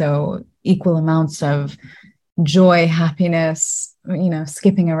 And so equal amounts of joy, happiness,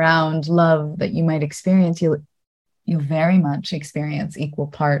 skipping around, love that you might experience, you'll very much experience equal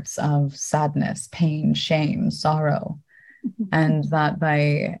parts of sadness, pain, shame, sorrow. And that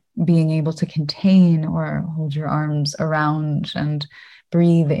by being able to contain or hold your arms around and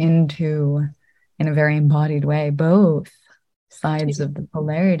breathe into, in a very embodied way, both sides of the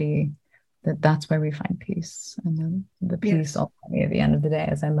polarity, that's where we find peace. And then the peace ultimately at the end of the day,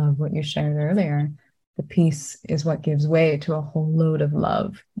 as I love what you shared earlier, the peace is what gives way to a whole load of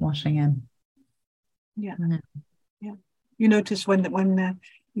love washing in. Yeah. You notice when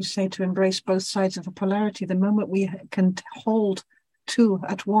you say to embrace both sides of a polarity, the moment we can hold two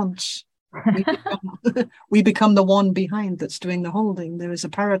at once, we become the one behind that's doing the holding. There is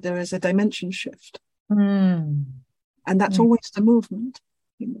a dimension shift, and that's always the movement,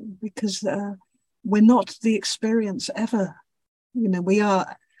 because we're not the experience ever. We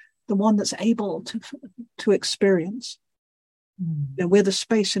are the one that's able to experience. We're the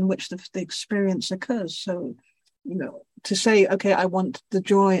space in which the experience occurs. So, to say, okay, I want the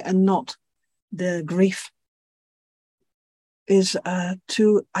joy and not the grief, is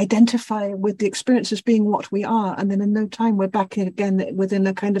to identify with the experience as being what we are. And then in no time, we're back again within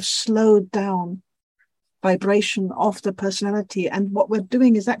a kind of slowed down vibration of the personality. And what we're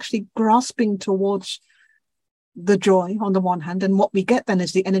doing is actually grasping towards the joy on the one hand. And what we get then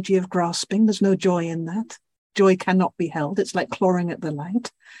is the energy of grasping. There's no joy in that. Joy cannot be held. It's like clawing at the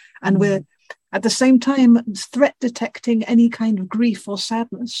light. And we're at the same time threat detecting any kind of grief or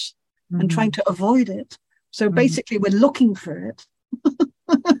sadness and trying to avoid it. So basically we're looking for it.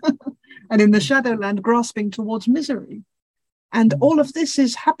 And in the shadowland, grasping towards misery. And all of this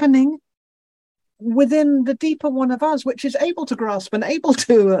is happening within the deeper one of us, which is able to grasp and able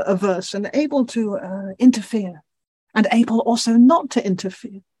to averse and able to interfere, and able also not to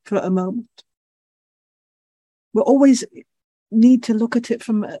interfere for a moment. We always need to look at it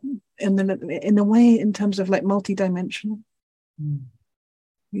from in a way in terms of like multidimensional.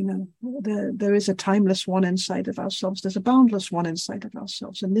 There is a timeless one inside of ourselves. There's a boundless one inside of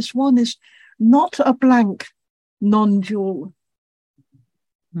ourselves. And this one is not a blank, non-dual,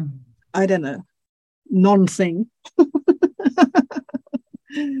 I don't know, non-thing.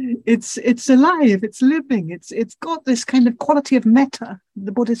 It's alive, it's living, it's got this kind of quality of metta.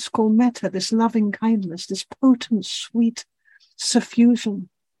 The Buddhists call metta, this loving kindness, this potent, sweet suffusion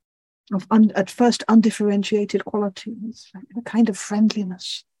of at first undifferentiated qualities, like a kind of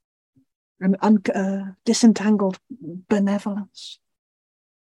friendliness and disentangled benevolence.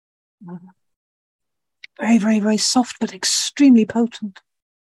 Very, very, very soft, but extremely potent.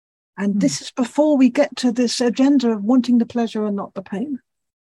 And this is before we get to this agenda of wanting the pleasure and not the pain,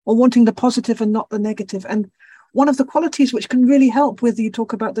 or wanting the positive and not the negative. And one of the qualities which can really help, whether you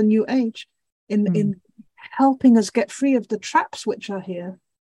talk about the New Age, in helping us get free of the traps which are here,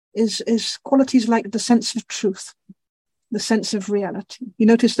 is qualities like the sense of truth, the sense of reality. You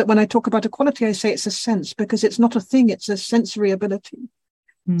notice that when I talk about a quality, I say it's a sense, because it's not a thing, it's a sensory ability.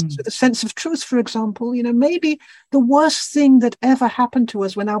 So the sense of truth, for example, maybe the worst thing that ever happened to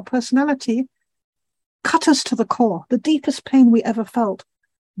us when our personality cut us to the core, the deepest pain we ever felt,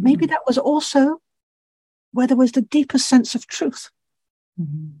 maybe that was also where there was the deepest sense of truth,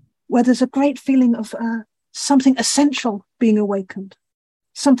 where there's a great feeling of something essential being awakened,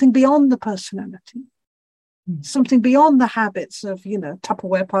 something beyond the personality, something beyond the habits of,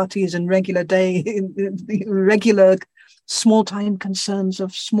 Tupperware parties and regular small-time concerns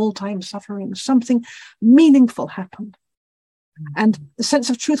of small-time suffering. Something meaningful happened. And the sense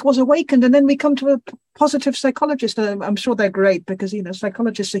of truth was awakened. And then we come to a positive psychologist. And I'm sure they're great because,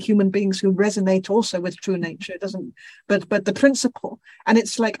 psychologists are human beings who resonate also with true nature. It doesn't, but the principle. And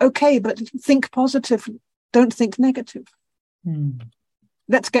it's like, okay, but think positive, don't think negative.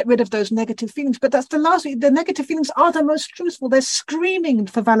 Let's get rid of those negative feelings. But that's the last. The negative feelings are the most truthful. They're screaming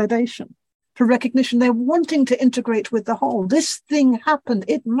for validation, for recognition. They're wanting to integrate with the whole. This thing happened.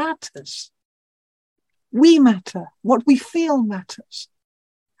 It matters. We matter. What we feel matters.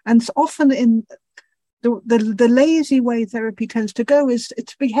 And so often in the lazy way therapy tends to go is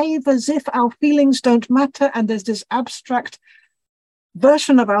to behave as if our feelings don't matter, and there's this abstract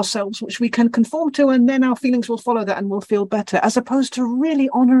version of ourselves which we can conform to, and then our feelings will follow that and we'll feel better, as opposed to really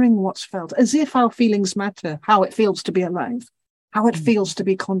honoring what's felt, as if our feelings matter, how it feels to be alive, how it feels to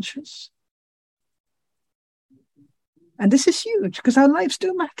be conscious. And this is huge because our lives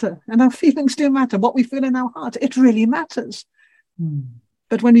do matter and our feelings do matter. What we feel in our heart, it really matters.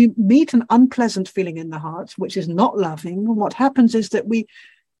 But when we meet an unpleasant feeling in the heart, which is not loving, what happens is that we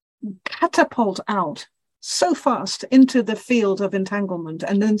catapult out so fast into the field of entanglement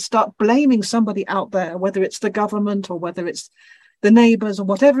and then start blaming somebody out there, whether it's the government or whether it's the neighbors or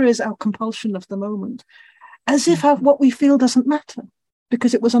whatever is our compulsion of the moment, as if what we feel doesn't matter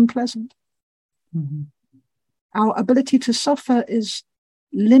because it was unpleasant. Our ability to suffer is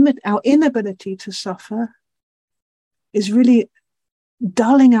our inability to suffer is really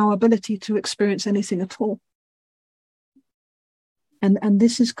dulling our ability to experience anything at all. And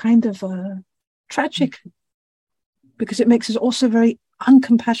this is kind of tragic because it makes us also very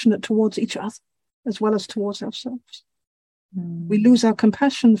uncompassionate towards each other as well as towards ourselves. We lose our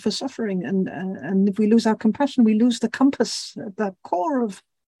compassion for suffering, and if we lose our compassion, we lose the compass, the core of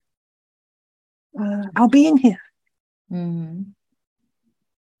our being here.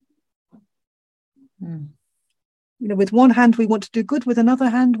 With one hand we want to do good, with another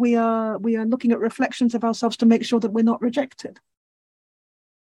hand we are looking at reflections of ourselves to make sure that we're not rejected.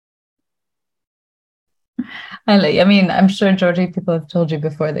 I mean, I'm sure, Georgie, people have told you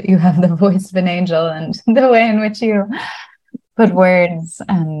before that you have the voice of an angel, and the way in which you put words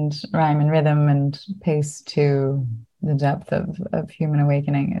and rhyme and rhythm and pace to the depth of human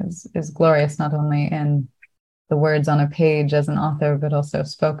awakening is glorious, not only in the words on a page as an author, but also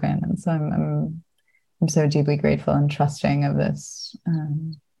spoken. And so I'm so deeply grateful and trusting of this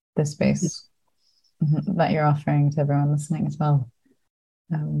space that you're offering to everyone listening as well.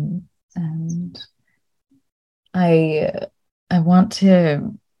 And I want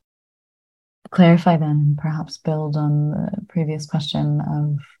to clarify then, and perhaps build on the previous question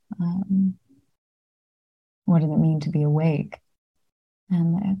of what does it mean to be awake?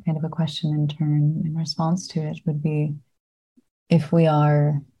 And kind of a question in turn in response to it would be, if we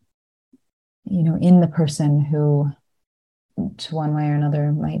are, in the person who, to one way or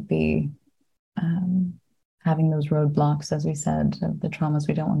another, might be having those roadblocks, as we said, of the traumas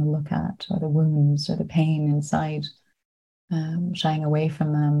we don't want to look at, or the wounds, or the pain inside, shying away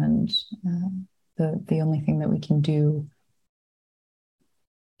from them, and the only thing that we can do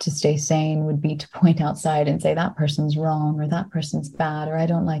to stay sane would be to point outside and say that person's wrong, or that person's bad, or I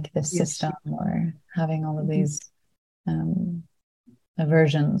don't like this system, or having all of these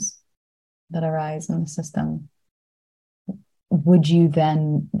aversions that arise in the system. Would you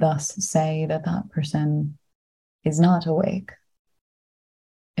then thus say that person is not awake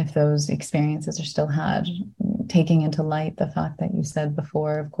if those experiences are still had, taking into light the fact that you said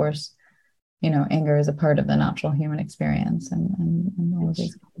before, of course, anger is a part of the natural human experience, and all of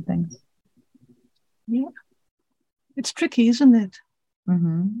these kind of things? Yeah, it's tricky, isn't it?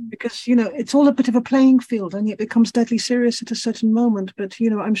 Mm-hmm. Because it's all a bit of a playing field, and it becomes deadly serious at a certain moment. But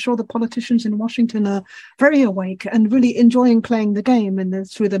I'm sure the politicians in Washington are very awake and really enjoying playing the game, and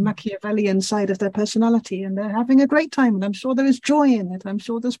through the Machiavellian side of their personality, and they're having a great time. And I'm sure there is joy in it. I'm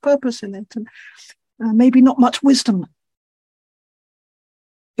sure there's purpose in it, and maybe not much wisdom,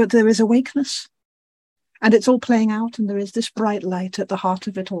 but there is awakeness, and it's all playing out. And there is this bright light at the heart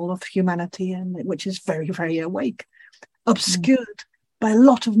of it all, of humanity, and which is very, very awake, obscured by a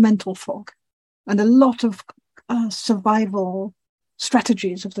lot of mental fog and a lot of survival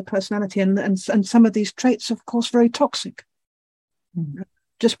strategies of the personality, and some of these traits, of course, very toxic.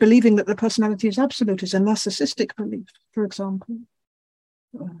 Just believing that the personality is absolute is a narcissistic belief, for example.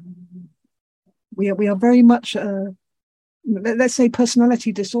 We are very much, let's say,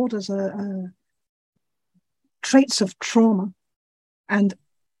 personality disorders are traits of trauma, and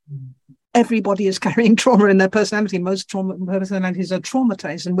everybody is carrying trauma in their personality. Most personalities are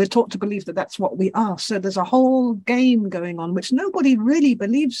traumatized, and we're taught to believe that that's what we are. So there's a whole game going on which nobody really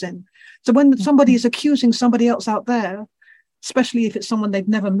believes in. So when somebody is accusing somebody else out there, especially if it's someone they've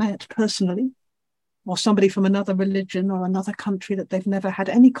never met personally, or somebody from another religion or another country that they've never had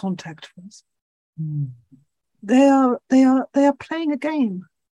any contact with, they are playing a game,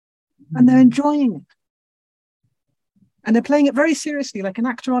 and they're enjoying it. And they're playing it very seriously, like an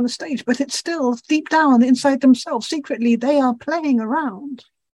actor on a stage, but it's still deep down inside themselves. Secretly, they are playing around.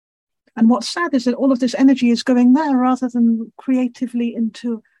 And what's sad is that all of this energy is going there rather than creatively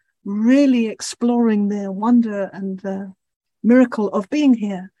into really exploring the wonder and the miracle of being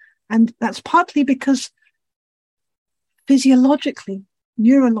here. And that's partly because physiologically,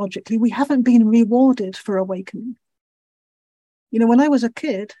 neurologically, we haven't been rewarded for awakening. When I was a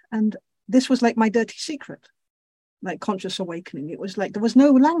kid, and this was like my dirty secret, like conscious awakening, it was like there was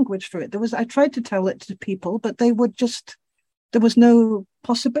no language for it. I tried to tell it to people, but there was no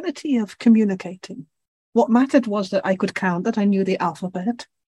possibility of communicating. What mattered was that I could count, that I knew the alphabet,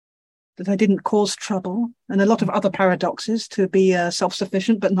 that I didn't cause trouble, and a lot of other paradoxes, to be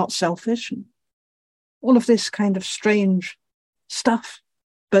self-sufficient but not selfish, and all of this kind of strange stuff.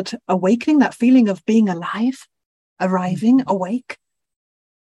 But awakening, that feeling of being alive, arriving, awake,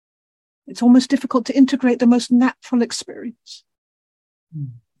 it's almost difficult to integrate the most natural experience.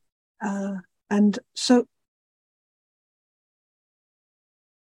 And so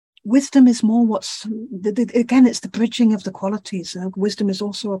wisdom is more again, it's the bridging of the qualities. Wisdom is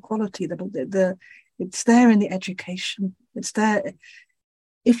also a quality. It's there in the education. It's there.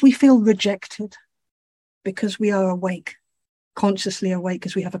 If we feel rejected because we are awake, consciously awake,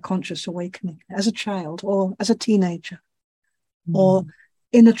 as we have a conscious awakening as a child or as a teenager, or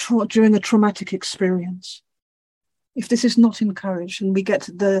during a traumatic experience, if this is not encouraged, and we get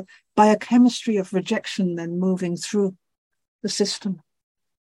the biochemistry of rejection then moving through the system,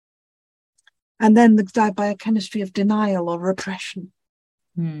 and then the biochemistry of denial or repression,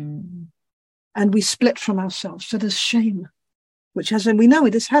 and we split from ourselves. So there's shame, which has, and we know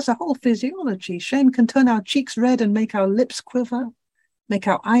this has a whole physiology. Shame can turn our cheeks red and make our lips quiver, make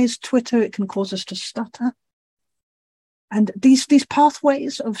our eyes twitter. It can cause us to stutter. And these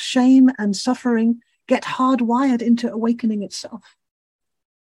pathways of shame and suffering get hardwired into awakening itself.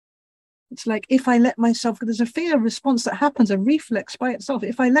 It's like, if I let myself, there's a fear response that happens, a reflex by itself.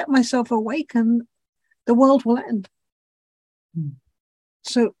 If I let myself awaken, the world will end.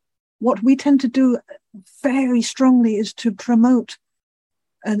 So what we tend to do very strongly is to promote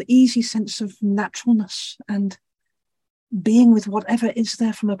an easy sense of naturalness and being with whatever is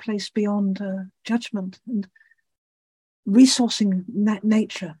there from a place beyond judgment, and resourcing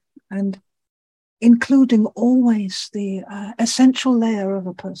nature, and including always the essential layer of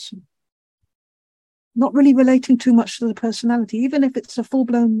a person. Not really relating too much to the personality, even if it's a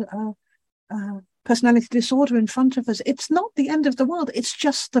full-blown personality disorder in front of us. It's not the end of the world. It's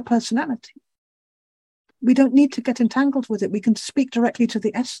just the personality. We don't need to get entangled with it. We can speak directly to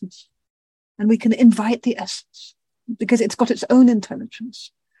the essence, and we can invite the essence, because it's got its own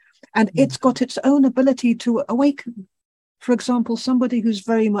intelligence, and it's got its own ability to awaken. For example, somebody who's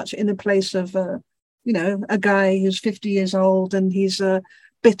very much in a place of, a guy who's 50 years old, and he's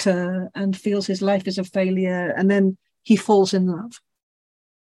bitter and feels his life is a failure, and then he falls in love.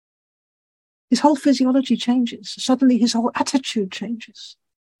 His whole physiology changes. Suddenly his whole attitude changes,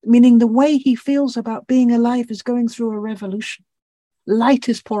 meaning the way he feels about being alive is going through a revolution. Light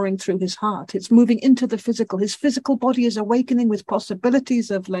is pouring through his heart. It's moving into the physical. His physical body is awakening with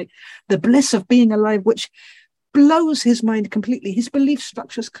possibilities of like the bliss of being alive, which blows his mind completely. His belief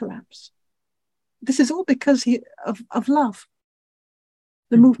structures collapse. This is all because of love,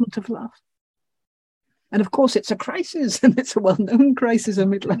 the movement of love. And of course, it's a crisis, and it's a well-known crisis, a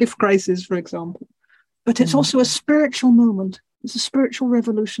midlife crisis, for example. But it's also a spiritual moment. It's a spiritual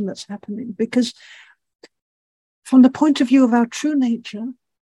revolution that's happening, because from the point of view of our true nature,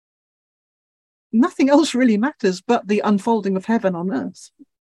 nothing else really matters but the unfolding of heaven on earth.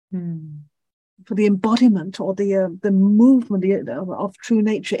 For the embodiment or the movement of true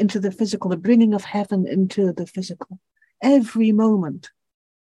nature into the physical, the bringing of heaven into the physical. Every moment,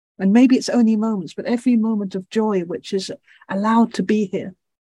 and maybe it's only moments, but every moment of joy which is allowed to be here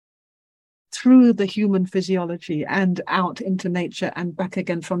through the human physiology and out into nature and back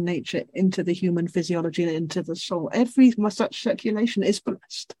again from nature into the human physiology and into the soul. Every such circulation is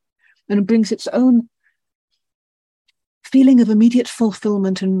blessed, and it brings its own feeling of immediate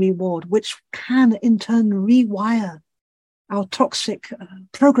fulfillment and reward, which can in turn rewire our toxic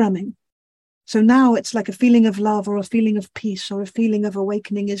programming. So now it's like a feeling of love or a feeling of peace or a feeling of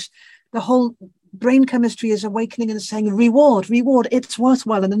awakening. Is the whole brain chemistry is awakening and saying, reward, it's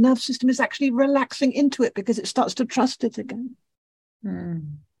worthwhile. And the nervous system is actually relaxing into it because it starts to trust it again.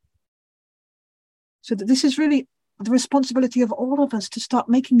 So that this is really the responsibility of all of us to start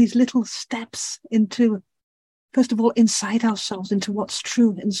making these little steps into, first of all, inside ourselves, into what's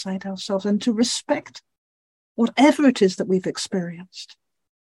true inside ourselves, and to respect whatever it is that we've experienced,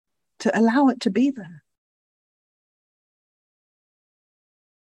 to allow it to be there.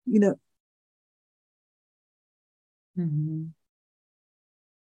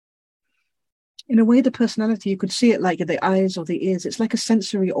 In a way, the personality, you could see it like the eyes or the ears. It's like a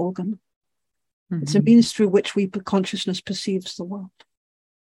sensory organ. It's a means through which consciousness perceives the world.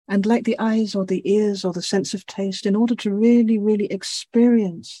 And like the eyes or the ears or the sense of taste, in order to really, really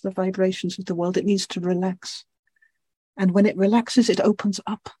experience the vibrations of the world, it needs to relax. And when it relaxes, it opens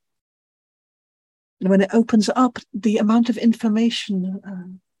up. And when it opens up, the amount of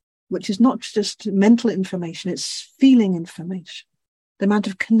information, which is not just mental information, it's feeling information. The amount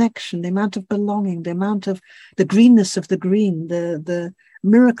of connection, the amount of belonging, the amount of the greenness of the green, the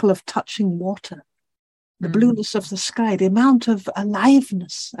miracle of touching water, the blueness of the sky, the amount of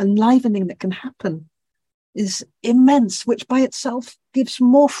enlivening that can happen is immense, which by itself gives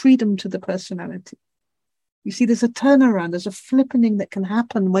more freedom to the personality. You see, there's a turnaround, there's a flippening that can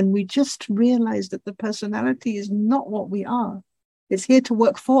happen when we just realize that the personality is not what we are. It's here to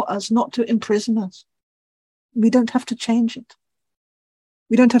work for us, not to imprison us. We don't have to change it.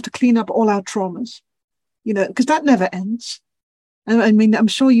 We don't have to clean up all our traumas, because that never ends. I mean, I'm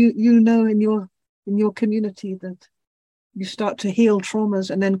sure you know in your community that you start to heal traumas,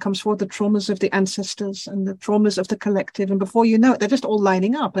 and then comes forward the traumas of the ancestors and the traumas of the collective. And before you know it, they're just all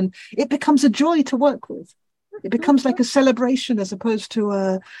lining up, and it becomes a joy to work with. It becomes like a celebration as opposed to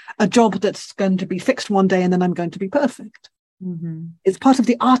a job that's going to be fixed one day and then I'm going to be perfect. It's part of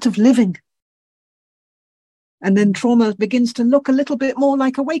the art of living. And then trauma begins to look a little bit more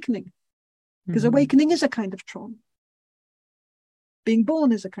like awakening, because awakening is a kind of trauma. Being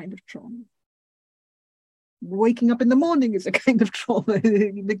born is a kind of trauma. Waking up in the morning is a kind of trauma,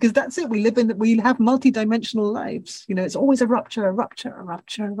 because that's it. We have multidimensional lives. It's always a rupture.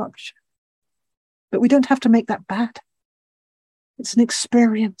 But we don't have to make that bad. It's an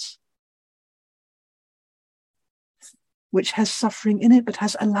experience which has suffering in it, but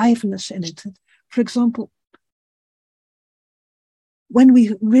has aliveness in it. For example, when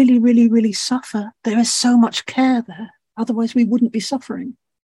we really, really, really suffer, there is so much care there. Otherwise, we wouldn't be suffering.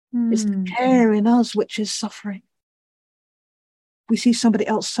 It's the care in us which is suffering. We see somebody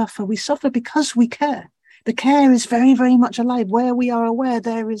else suffer. We suffer because we care. The care is very, very much alive. Where we are aware,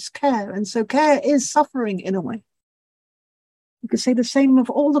 there is care. And so care is suffering in a way. You could say the same of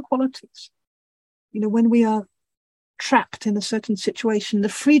all the qualities. When we are trapped in a certain situation, the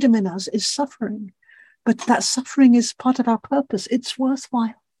freedom in us is suffering. But that suffering is part of our purpose. It's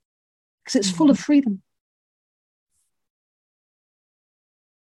worthwhile because it's full of freedom.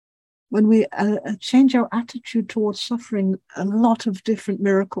 When we change our attitude towards suffering, a lot of different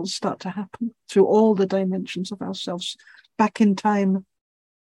miracles start to happen through all the dimensions of ourselves, back in time,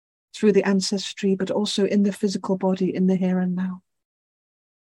 through the ancestry, but also in the physical body, in the here and now.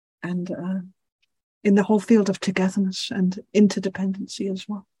 And in the whole field of togetherness and interdependency as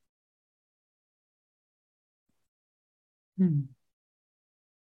well.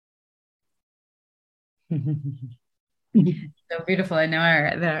 So beautiful. I know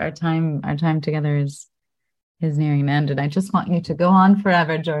our time together is nearing an end, and I just want you to go on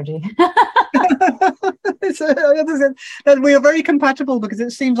forever, Georgie. That we are very compatible because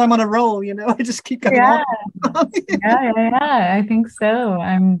it seems I'm on a roll. I just keep going on. Yeah. I think so.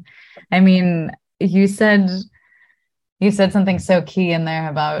 I mean, you said something so key in there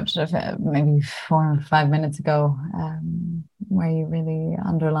about maybe 4 or 5 minutes ago, where you really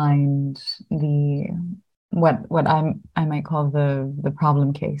underlined what I might call the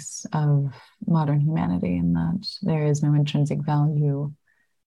problem case of modern humanity, in that there is no intrinsic value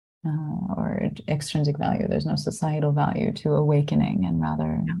or extrinsic value. There's no societal value to awakening, and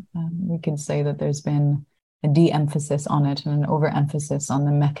rather we could say that there's been a de-emphasis on it and an overemphasis on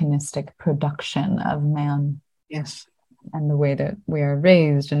the mechanistic production of man. Yes. And the way that we are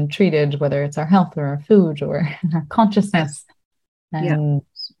raised and treated, whether it's our health or our food or our consciousness. And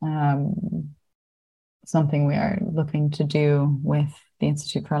something we are looking to do with the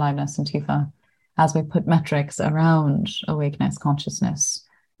Institute for Aliveness and TIFA, as we put metrics around awakeness, consciousness,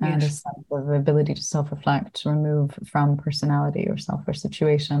 and a sense of the ability to self-reflect, remove from personality or self or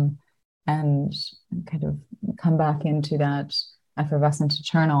situation, and kind of come back into that effervescent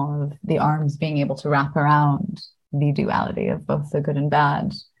eternal of the arms being able to wrap around the duality of both the good and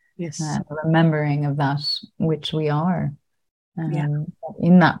bad. And remembering of that which we are.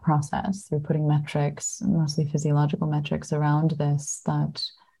 In that process, through putting metrics, mostly physiological metrics around this, that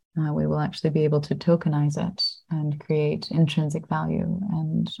we will actually be able to tokenize it and create intrinsic value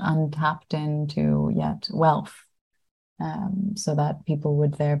and untapped into yet wealth, so that people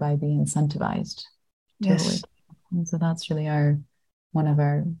would thereby be incentivized to awaken. And so that's really one of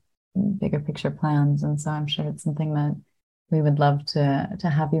our bigger picture plans. And so I'm sure it's something that we would love to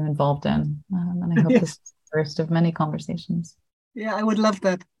have you involved in. And I hope this is the first of many conversations. Yeah, I would love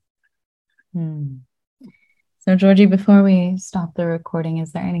that. So, Georgie, before we stop the recording,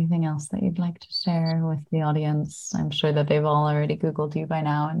 is there anything else that you'd like to share with the audience? I'm sure that they've all already Googled you by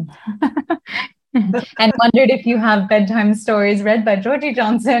now and and wondered if you have bedtime stories read by Georgie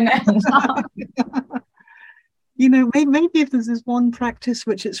Johnson. Maybe if there's this one practice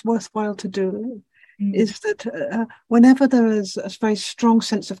which it's worthwhile to do, is that whenever there is a very strong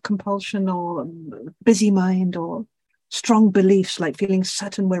sense of compulsion or busy mind or strong beliefs, like feeling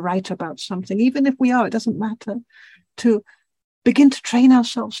certain we're right about something, even if we are, it doesn't matter, to begin to train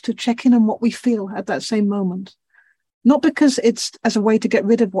ourselves to check in on what we feel at that same moment. Not because it's as a way to get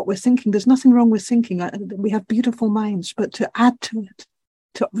rid of what we're thinking. There's nothing wrong with thinking. We have beautiful minds, but to add to it,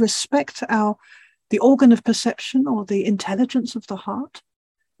 to respect the organ of perception or the intelligence of the heart,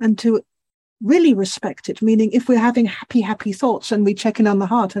 and to really respect it, meaning if we're having happy thoughts and we check in on the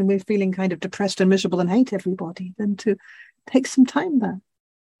heart and we're feeling kind of depressed and miserable and hate everybody, then to take some time there,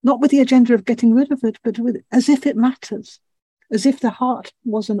 not with the agenda of getting rid of it, but as if it matters, as if the heart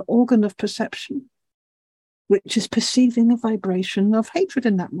was an organ of perception, which is perceiving a vibration of hatred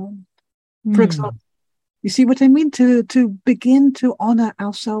in that moment. For example, you see what I mean? To begin to honor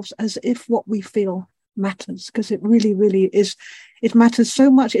ourselves as if what we feel matters, because it really, really is. It matters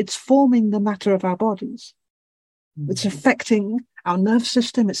so much. It's forming the matter of our bodies. It's affecting our nerve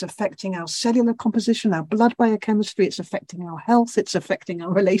system. It's affecting our cellular composition, our blood biochemistry. It's affecting our health. It's affecting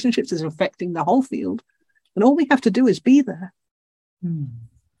our relationships. It's affecting the whole field. And all we have to do is be there.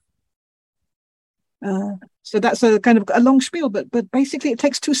 So that's a kind of a long spiel, but basically it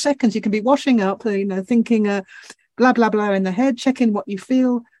takes 2 seconds. You can be washing up, thinking blah, blah, blah in the head, check in what you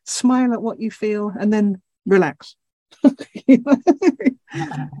feel, smile at what you feel, and then relax.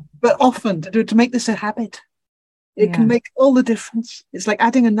 But often to make this a habit, it can make all the difference. It's like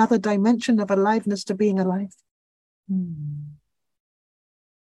adding another dimension of aliveness to being alive.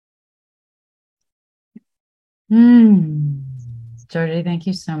 Georgie, thank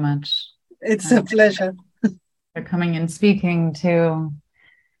you so much. It's a pleasure. For coming and speaking to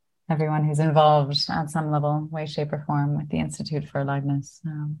everyone who's involved at some level, way, shape, or form with the Institute for Aliveness.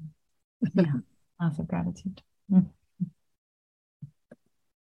 Lots of gratitude.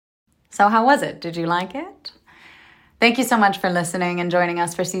 So how was it? Did you like it? Thank you so much for listening and joining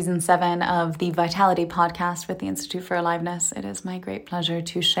us for Season 7 of the Vitality Podcast with the Institute for Aliveness. It is my great pleasure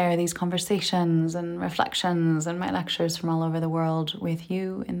to share these conversations and reflections and my lectures from all over the world with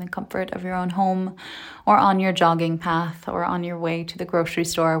you in the comfort of your own home or on your jogging path or on your way to the grocery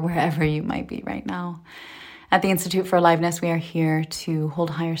store, wherever you might be right now. At the Institute for Aliveness, we are here to hold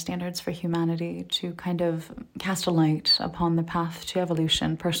higher standards for humanity, to kind of cast a light upon the path to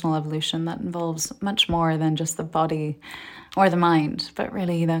evolution, personal evolution that involves much more than just the body or the mind, but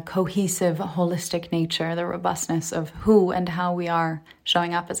really the cohesive, holistic nature, the robustness of who and how we are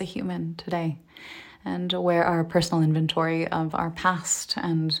showing up as a human today, and where our personal inventory of our past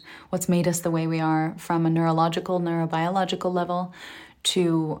and what's made us the way we are from a neurological, neurobiological level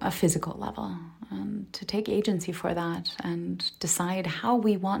to a physical level, and to take agency for that and decide how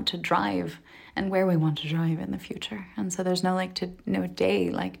we want to drive and where we want to drive in the future. And so there's no day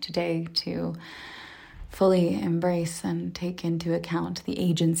like today to fully embrace and take into account the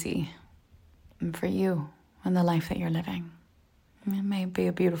agency for you and the life that you're living. It may be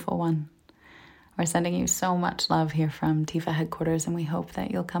a beautiful one. We're sending you so much love here from TIFA headquarters, and we hope that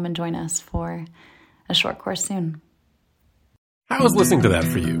you'll come and join us for a short course soon. How was listening to that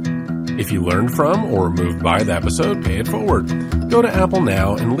for you? If you learned from or were moved by the episode, pay it forward. Go to Apple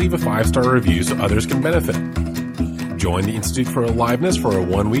now and leave a 5-star review so others can benefit. Join the Institute for Aliveness for a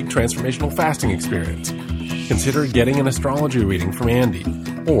 1-week transformational fasting experience. Consider getting an astrology reading from Andy,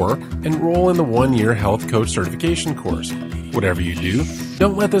 or enroll in the 1-year health coach certification course. Whatever you do,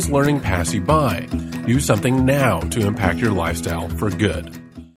 don't let this learning pass you by. Do something now to impact your lifestyle for good.